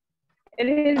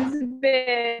it has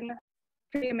been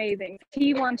pretty amazing.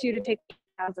 He wants you to take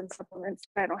 1,000 supplements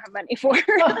I don't have money for.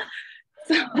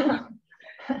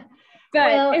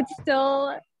 But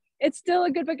it's still a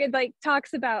good book. It like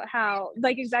talks about how,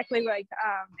 like exactly like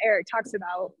Eric talks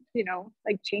about, you know,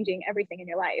 like changing everything in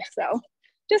your life. So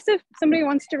just if somebody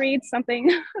wants to read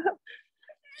something.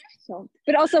 So,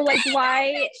 but also like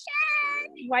why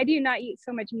do you not eat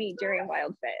so much meat during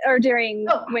WildFit or during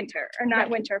winter or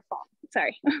not winter, fall?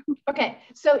 Sorry. Okay.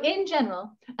 So in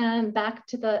general, back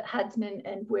to the Hadsman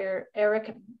and where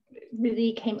Eric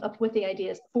really came up with the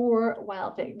ideas for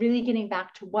WildFit, really getting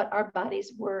back to what our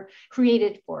bodies were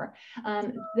created for.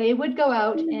 They would go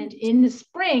out, and in the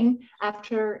spring,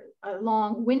 after a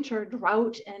long winter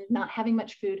drought and not having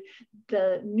much food,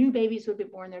 the new babies would be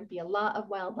born. There'd be a lot of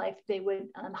wildlife. They would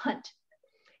hunt.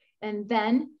 And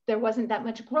then there wasn't that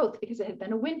much growth because it had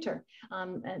been a winter.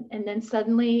 And then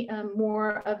suddenly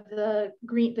more of the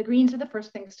greens are the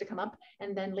first things to come up.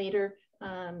 And then later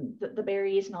the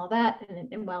berries and all that,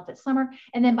 and in WildFit summer.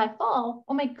 And then by fall,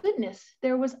 oh my goodness,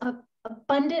 there was an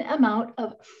abundant amount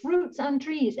of fruits on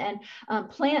trees and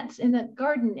plants in the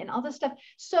garden and all this stuff.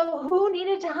 So who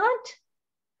needed to hunt?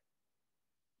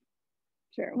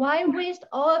 Sure. Why waste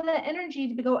all of that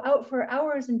energy to go out for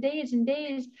hours and days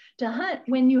to hunt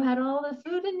when you had all the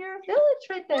food in your village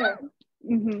right there?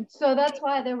 So that's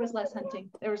why there was less hunting.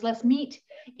 There was less meat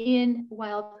in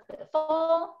WildFit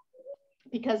fall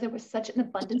because there was such an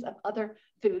abundance of other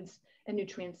foods and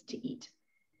nutrients to eat.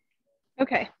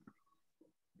 Okay.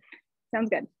 Sounds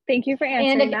good. Thank you for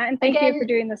answering that. And thank you for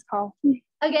doing this call.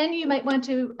 Again, you might want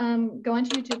to go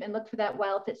onto YouTube and look for that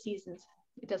WildFit Seasons.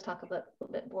 It does talk a little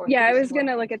bit more. Yeah, I was going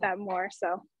to look at that more.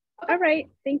 So, all right.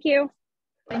 Thank you.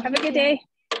 Have a good day.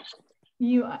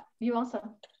 You also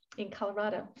in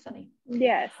Colorado, sunny.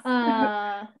 Yes.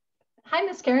 Hi,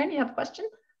 Miss Karen. You have a question?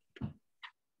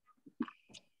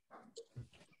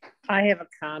 I have a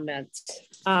comment.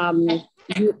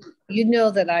 You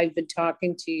know that I've been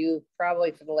talking to you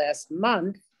probably for the last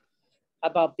month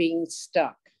about being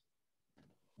stuck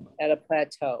at a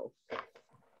plateau.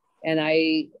 And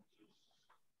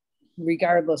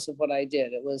regardless of what I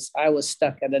did, I was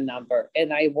stuck at a number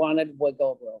and I wanted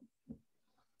wiggle room.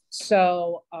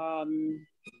 So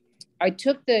I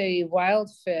took the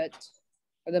WildFit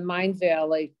or the Mind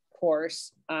Valley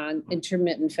course on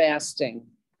intermittent fasting.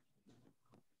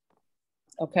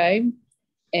 Okay.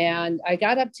 And I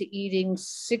got up to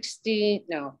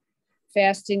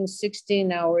fasting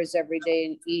 16 hours every day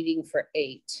and eating for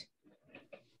 8.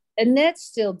 And that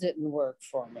still didn't work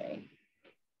for me.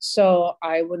 So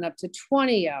I went up to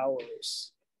 20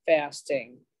 hours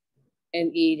fasting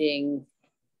and eating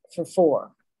for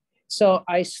 4. So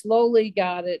I slowly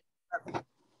got it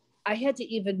I had to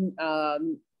even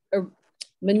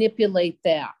manipulate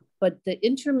that. But the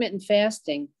intermittent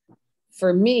fasting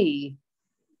for me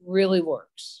really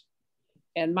works.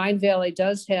 And Mind Valley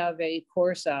does have a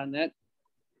course on it.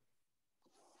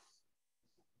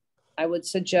 I would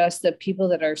suggest that people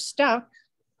that are stuck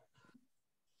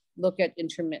look at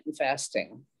intermittent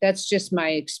fasting. That's just my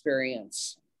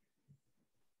experience.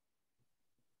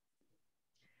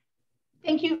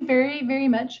 Thank you very, very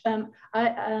much.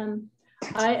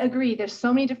 I agree. There's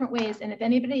so many different ways. And if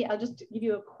anybody, I'll just give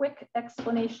you a quick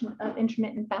explanation of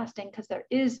intermittent fasting because there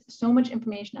is so much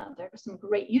information out there. Some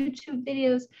great YouTube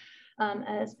videos,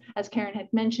 as Karen had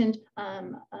mentioned.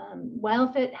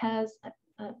 WildFit has,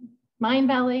 Mind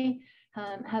Valley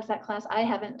has that class. I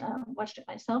haven't watched it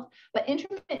myself, but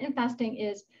intermittent fasting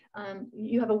is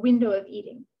you have a window of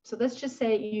eating. So let's just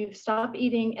say you stop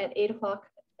eating at 8 o'clock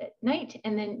at night,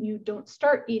 and then you don't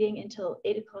start eating until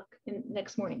 8 o'clock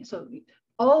next morning. So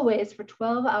always for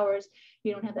 12 hours,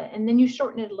 you don't have that. And then you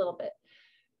shorten it a little bit.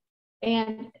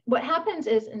 And what happens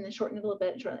is, in the shorten it a little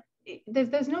bit,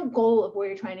 there's no goal of where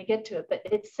you're trying to get to it, but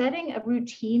it's setting a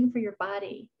routine for your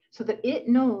body so that it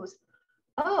knows,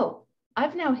 oh,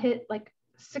 I've now hit like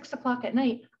 6 o'clock at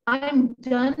night. I'm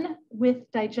done with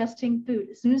digesting food.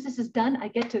 As soon as this is done, I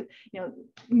get to,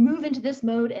 move into this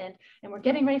mode, and we're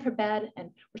getting ready for bed, and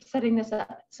we're setting this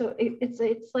up. So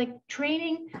it's like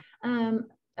training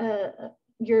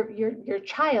your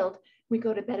child. We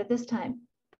go to bed at this time,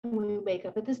 and we wake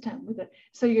up at this time.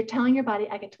 So you're telling your body,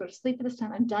 I get to go to sleep at this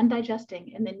time. I'm done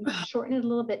digesting, and then you shorten it a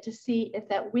little bit to see if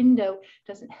that window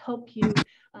doesn't help you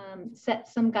set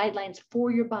some guidelines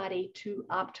for your body to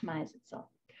optimize itself.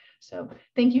 So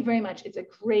thank you very much. It's a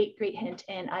great, great hint.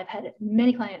 And I've had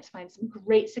many clients find some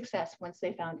great success once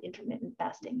they found intermittent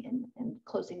fasting and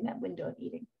closing that window of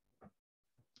eating.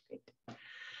 Great.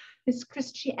 Miss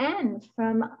Christiane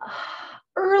from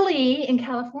early in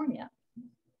California.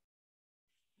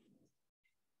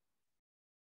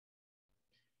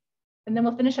 And then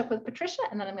we'll finish up with Patricia,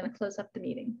 and then I'm going to close up the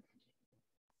meeting.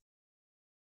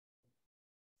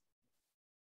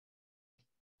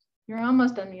 You're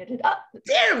almost unmuted. Oh.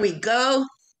 There we go.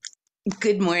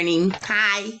 Good morning.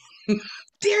 Hi.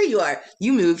 There you are.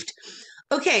 You moved.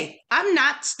 Okay, I'm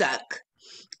not stuck.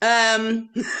 I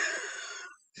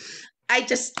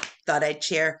just thought I'd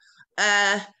share.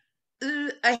 A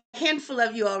handful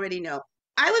of you already know.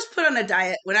 I was put on a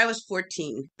diet when I was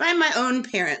 14 by my own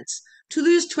parents to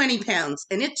lose 20 pounds,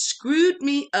 and it screwed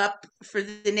me up for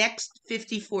the next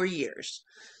 54 years.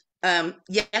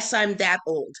 Yes, I'm that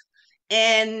old.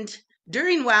 And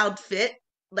during WildFit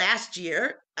last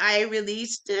year, I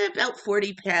released about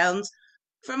 40 pounds.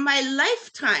 From my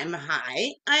lifetime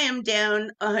high, I am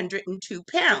down 102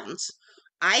 pounds.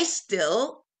 I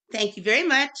still, thank you very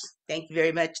much, thank you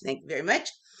very much, thank you very much.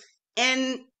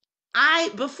 And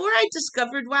before I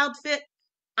discovered WildFit,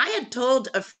 I had told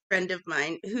a friend of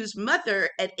mine whose mother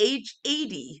at age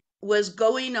 80 was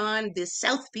going on this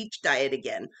South Beach diet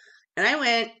again. And I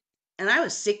went, and I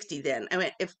was 60 then. I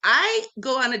went, if I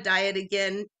go on a diet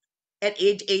again at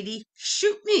age 80,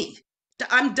 shoot me.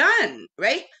 I'm done,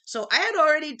 right? So I had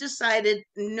already decided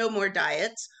no more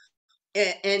diets.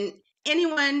 And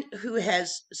anyone who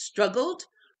has struggled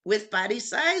with body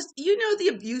size, you know the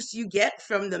abuse you get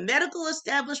from the medical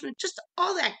establishment, just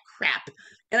all that crap.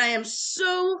 And I am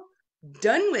so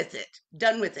done with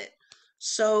it.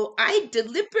 So I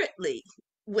deliberately,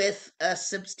 with a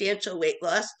substantial weight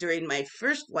loss during my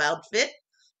first WildFit,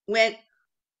 went,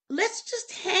 let's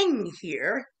just hang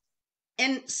here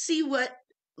and see what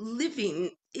living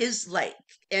is like.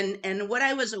 And what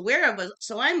I was aware of was,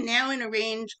 so I'm now in a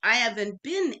range I haven't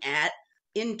been at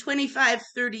in 25,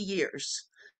 30 years.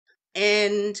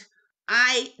 And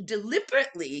I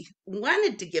deliberately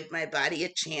wanted to give my body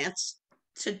a chance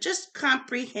to just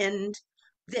comprehend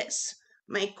this.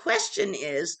 My question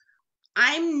is,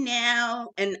 I'm now,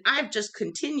 and I've just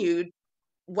continued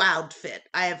WildFit.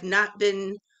 I have not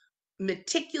been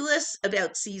meticulous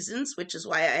about seasons, which is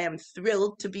why I am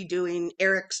thrilled to be doing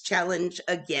Eric's challenge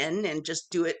again and just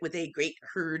do it with a great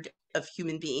herd of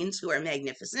human beings who are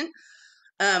magnificent.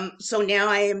 So now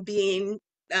I am being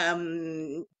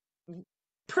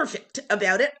perfect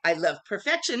about it. I love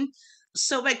perfection.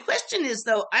 So my question is,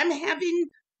 though, I'm having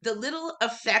the little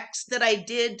effects that I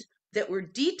did that were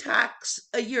detox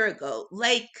a year ago,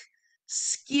 like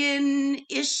skin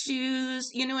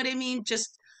issues, you know what I mean?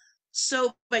 Just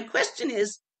so my question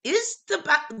is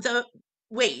the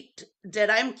weight that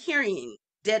I'm carrying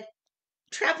that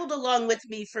traveled along with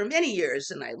me for many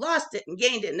years, and I lost it and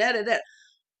gained it,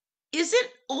 is it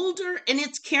older and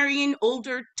it's carrying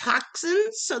older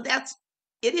toxins? So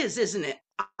it is, isn't it?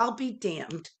 I'll be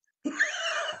damned.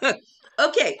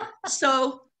 Okay,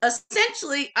 so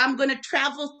essentially, I'm going to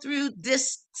travel through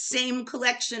this same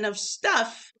collection of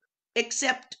stuff,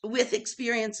 except with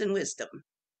experience and wisdom.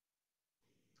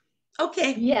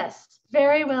 Okay. Yes,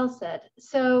 very well said.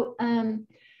 So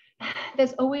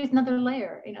there's always another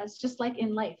layer. You know, it's just like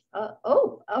in life.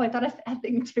 I thought I had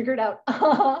things figured out.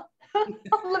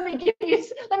 let me give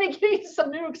you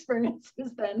some new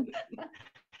experiences then.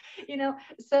 You know,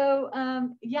 so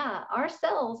yeah, our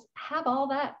cells have all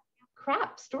that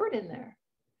crap stored in there.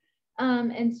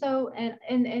 And so,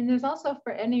 and there's also,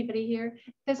 for anybody here,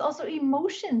 there's also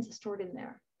emotions stored in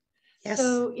there. Yes.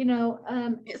 So, you know,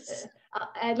 Yes.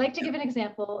 I'd like to give an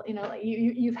example. You know,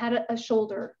 you've had a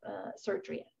shoulder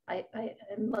surgery. I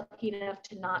am lucky enough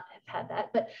to not have had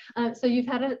that, but so you've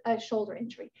had a shoulder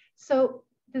injury. So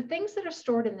the things that are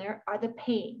stored in there are the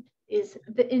pain, is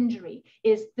the injury,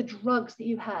 is the drugs that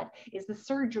you had, is the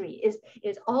surgery,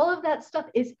 is all of that stuff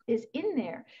is in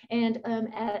there. And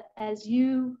as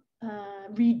you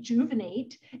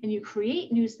rejuvenate and you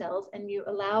create new cells and you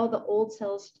allow the old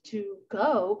cells to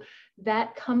go,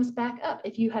 that comes back up.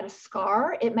 If you had a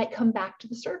scar, it might come back to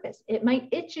the surface. It might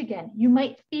itch again. You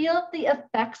might feel the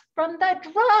effects from the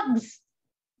drugs.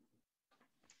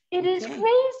 It is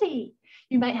crazy.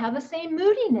 You might have the same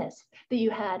moodiness that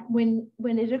you had when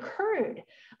it occurred.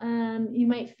 You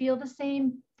might feel the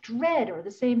same dread or the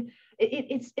same,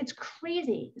 it's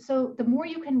crazy. So the more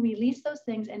you can release those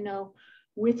things and know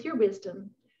with your wisdom,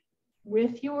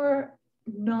 with your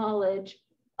knowledge,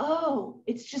 oh,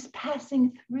 it's just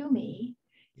passing through me,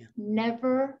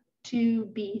 never to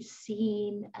be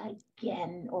seen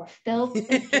again or felt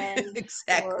again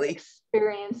or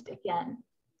experienced again.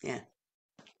 Yeah.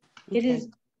 Okay. It is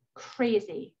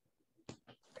crazy.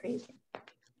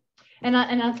 And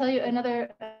I'll tell you another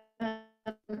a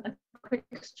quick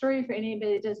story for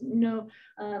anybody that doesn't know.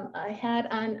 I had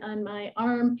on my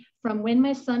arm from when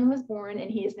my son was born, and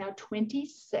he is now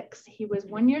 26. He was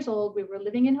 1 year old. We were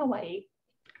living in Hawaii.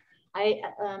 I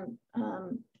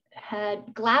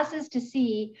had glasses to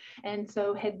see, and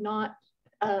so had not,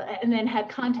 and then had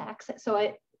contacts. So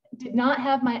I did not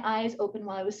have my eyes open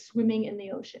while I was swimming in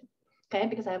the ocean, okay,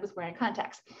 because I was wearing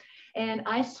contacts. And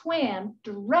I swam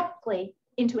directly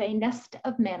into a nest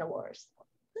of man-o-wars.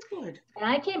 Good. And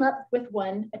I came up with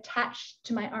one attached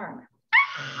to my arm.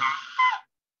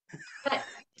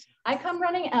 I come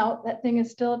running out, that thing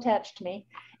is still attached to me,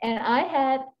 and I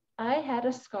had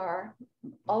a scar,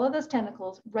 all of those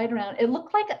tentacles right around. It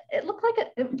looked like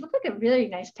a really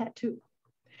nice tattoo.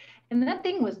 And that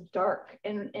thing was dark,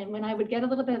 and when I would get a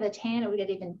little bit of a tan, it would get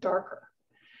even darker.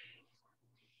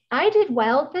 I did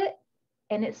WildFit,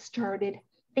 and it started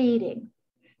fading.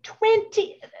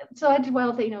 So I did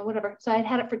WildFit, you know, whatever. So I'd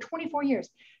had it for 24 years.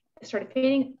 It started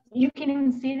fading. You can't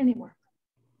even see it anymore.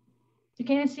 You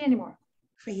can't even see it anymore.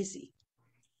 Crazy.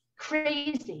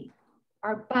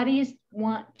 Our bodies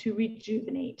want to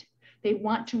rejuvenate. They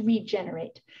want to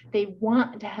regenerate. They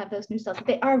want to have those new cells.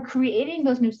 They are creating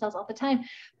those new cells all the time.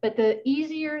 But the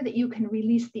easier that you can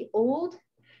release the old,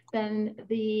 then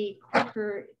the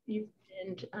quicker you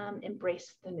can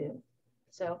embrace the new.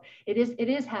 So it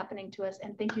is happening to us,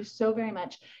 and thank you so very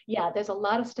much. Yeah, there's a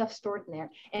lot of stuff stored in there.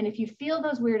 And if you feel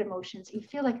those weird emotions, you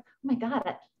feel like, oh my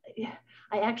God,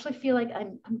 I actually feel like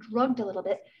I'm drugged a little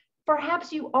bit.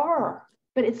 Perhaps you are,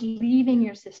 but it's leaving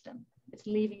your system. It's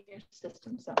leaving your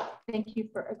system. So thank you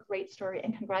for a great story,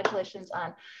 and congratulations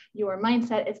on your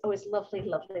mindset. It's always lovely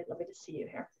to see you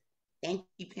here. Thank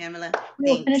you, Pamela.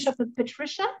 We'll finish up with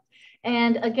Patricia.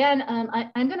 And again,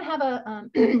 I'm going to have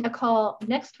a call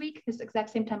next week, this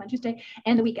exact same time on Tuesday,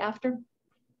 and the week after.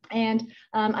 And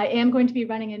I am going to be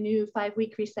running a new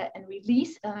 5-week reset and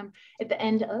release at the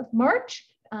end of March.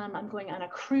 I'm going on a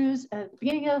cruise at the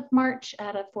beginning of March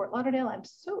out of Fort Lauderdale. I'm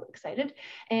so excited.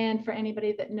 And for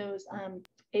anybody that knows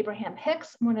Abraham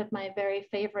Hicks, one of my very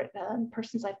favorite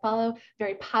persons I follow,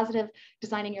 very positive,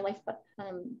 designing your life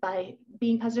by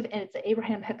being positive. And it's the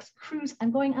Abraham Hicks cruise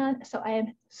I'm going on. So I am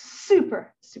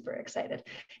super excited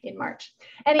in March.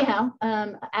 Anyhow,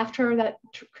 after that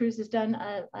cruise is done,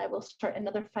 I will start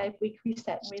another 5-week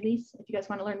reset and release. If you guys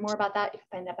want to learn more about that, you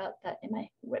can find out about that in my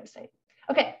website.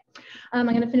 Okay, I'm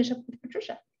going to finish up with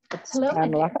Patricia. It's hello,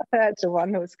 Pamela, the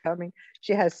one who's coming.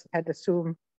 She has had a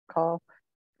Zoom call.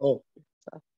 Oh.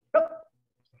 Oh.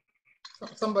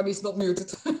 Somebody's not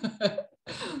muted.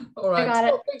 All right. I got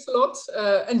it. Well, thanks a lot.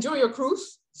 Enjoy your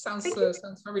cruise. Sounds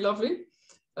very lovely.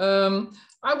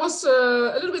 I was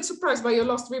a little bit surprised by your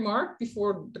last remark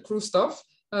before the cruise stuff,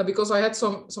 because I had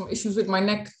some issues with my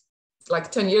neck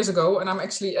like 10 years ago, and I'm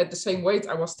actually at the same weight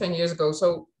I was 10 years ago.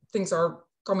 So things are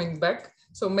coming back.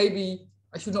 So maybe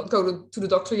I should not go to the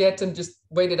doctor yet and just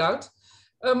wait it out.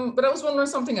 But I was wondering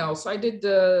something else. I did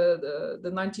the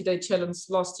 90-day challenge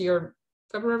last year,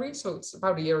 February. So it's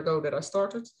about a year ago that I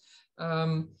started.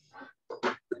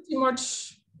 Pretty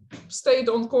much stayed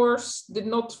on course, did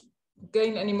not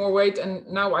gain any more weight. And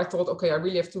now I thought, okay, I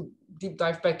really have to deep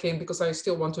dive back in because I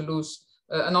still want to lose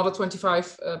another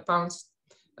 25 pounds.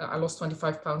 I lost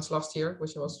 25 pounds last year,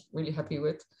 which I was really happy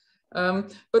with.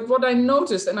 But what I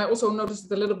noticed, and I also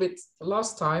noticed it a little bit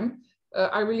last time,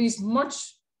 I release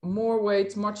much more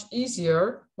weight much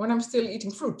easier when I'm still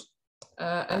eating fruit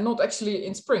and not actually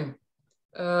in spring.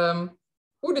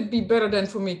 Would it be better then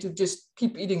for me to just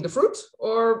keep eating the fruit,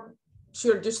 or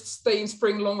should I just stay in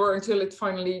spring longer until it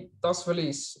finally does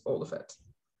release all the fat?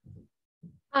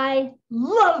 I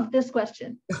love this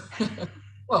question.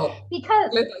 Well,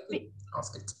 because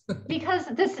ask it. Because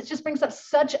this just brings up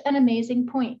such an amazing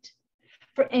point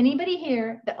for anybody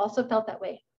here that also felt that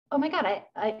way. Oh my God,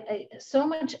 I so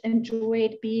much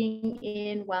enjoyed being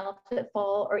in WildFit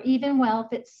Fall or even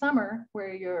WildFit Summer,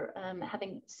 where you're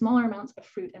having smaller amounts of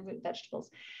fruit and root vegetables.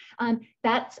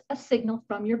 That's a signal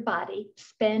from your body.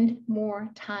 Spend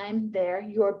more time there.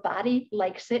 Your body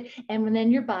likes it. And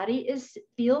then your body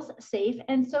feels safe.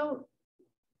 And so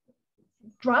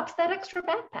drops that extra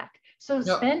backpack. So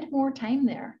spend more time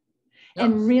there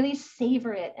and really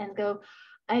savor it and go,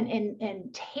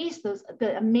 and taste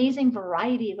the amazing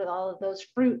variety with all of those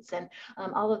fruits and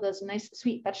all of those nice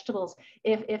sweet vegetables.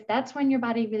 If that's when your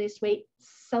body really weight,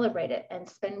 celebrate it and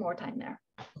spend more time there.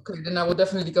 Okay, then I will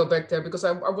definitely go back there because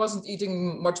I wasn't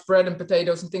eating much bread and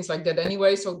potatoes and things like that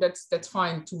anyway. So that's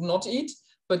fine to not eat.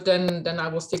 But then I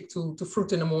will stick to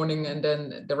fruit in the morning, and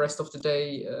then the rest of the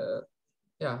day,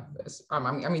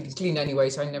 I'm eating clean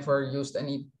anyways. I never used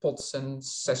any pots and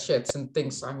sachets and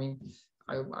things. I mean,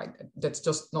 that's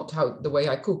just not the way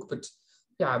I cook, but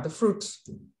yeah, the fruit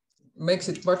makes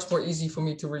it much more easy for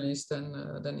me to release than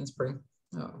in spring.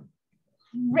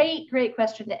 Great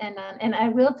question to end on. And I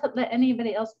will let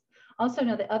anybody else also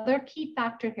know the other key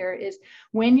factor here is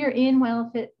when you're in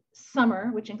WildFit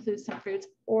Summer, which includes some fruits,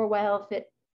 or WildFit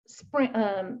Spring,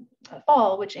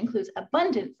 Fall, which includes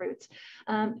abundant fruits,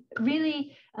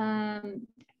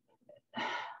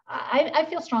 I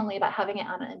feel strongly about having it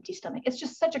on an empty stomach. It's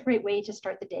just such a great way to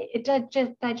start the day. It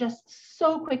digests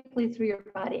so quickly through your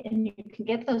body, and you can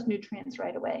get those nutrients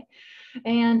right away.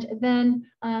 And then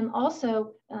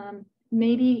also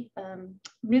maybe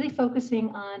really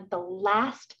focusing on the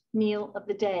last meal of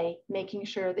the day, making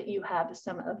sure that you have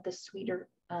some of the sweeter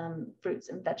fruits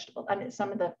and vegetables. I mean,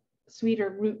 some of the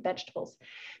sweeter root vegetables,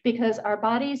 because our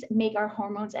bodies make our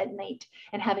hormones at night,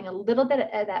 and having a little bit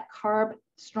of that carb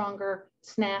stronger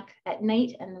snack at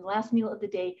night and the last meal of the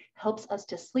day helps us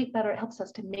to sleep better. It helps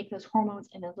us to make those hormones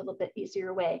in a little bit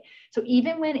easier way. So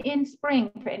even when in spring,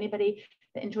 for anybody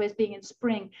that enjoys being in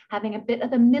spring, having a bit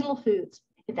of the middle foods,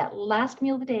 that last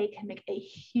meal of the day can make a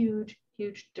huge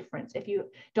difference. If you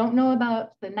don't know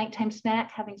about the nighttime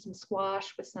snack, having some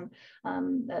squash with some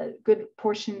a good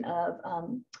portion of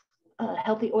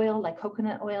healthy oil like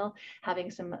coconut oil,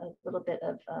 having a little bit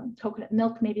of coconut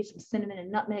milk, maybe some cinnamon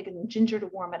and nutmeg and ginger to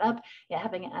warm it up,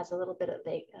 having it as a little bit of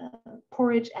a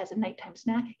porridge as a nighttime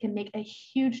snack can make a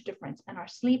huge difference in our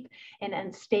sleep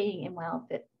and staying in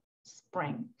WildFit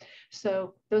Spring.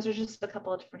 So those are just a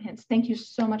couple of different hints. Thank you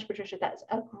so much, Patricia. That's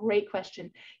a great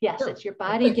question. Yes, it's your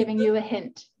body giving you a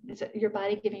hint. It's your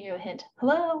body giving you a hint.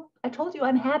 Hello, I told you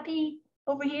I'm happy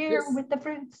over here with the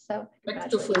fruits. So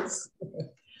back to fruits.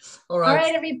 All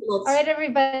right,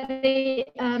 everybody.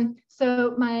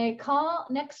 So my call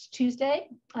next Tuesday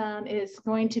is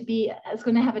going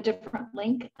to have a different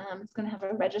link. It's going to have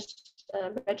a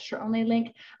register only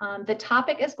link. The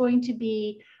topic is going to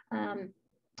be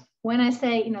when I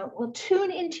say, well,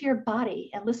 tune into your body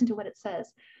and listen to what it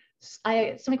says. So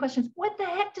many questions. What the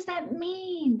heck does that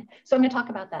mean? So I'm going to talk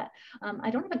about that. I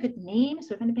don't have a good name.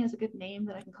 So if anybody has a good name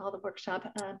that I can call the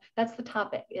workshop, that's the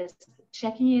topic, is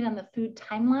checking in on the food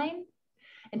timeline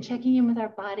and checking in with our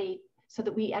body so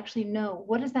that we actually know,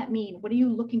 what does that mean? What are you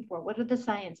looking for? What are the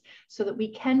signs? So that we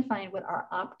can find what our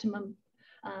optimum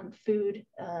food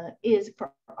is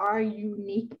for our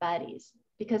unique bodies.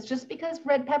 Because just because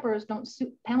red peppers don't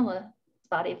suit Pamela's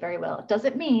body very well, it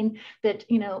doesn't mean that,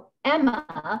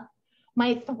 Emma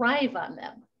might thrive on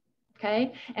them,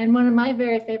 okay? And one of my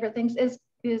very favorite things is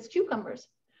cucumbers.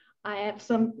 I have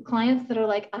some clients that are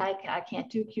like, I can't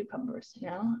do cucumbers,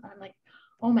 I'm like,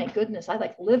 oh my goodness, I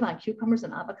live on cucumbers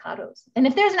and avocados. And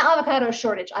if there's an avocado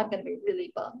shortage, I'm going to be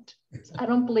really bummed. I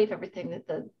don't believe everything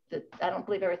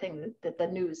that the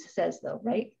news says, though,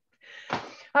 right?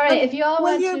 All right, if you all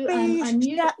will want you to be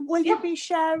unmute. will you be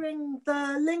sharing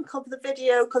the link of the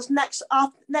video? Because next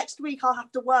week I'll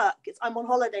have to work. I'm on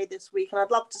holiday this week, and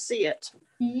I'd love to see it.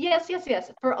 Yes.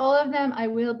 For all of them, I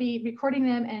will be recording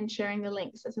them and sharing the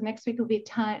links. So next week will be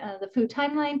the food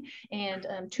timeline and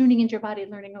tuning into your body,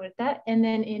 learning about that. And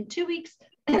then in 2 weeks,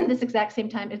 this exact same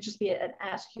time, it'll just be an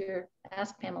ask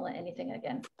Pamela anything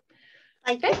again.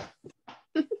 Okay.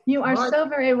 You are so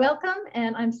very welcome,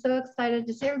 and I'm so excited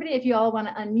to see everybody. If you all want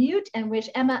to unmute and wish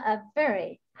Emma a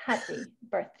very happy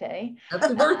birthday.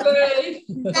 Happy birthday!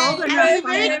 Happy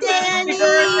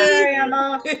birthday,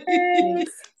 Emma. Thank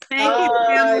you,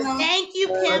 Pamela. Thank you,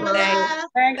 Pamela.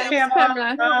 Thanks,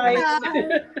 Pamela. Bye.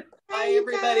 Bye,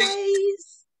 everybody.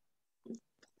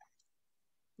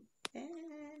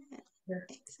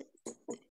 Exit.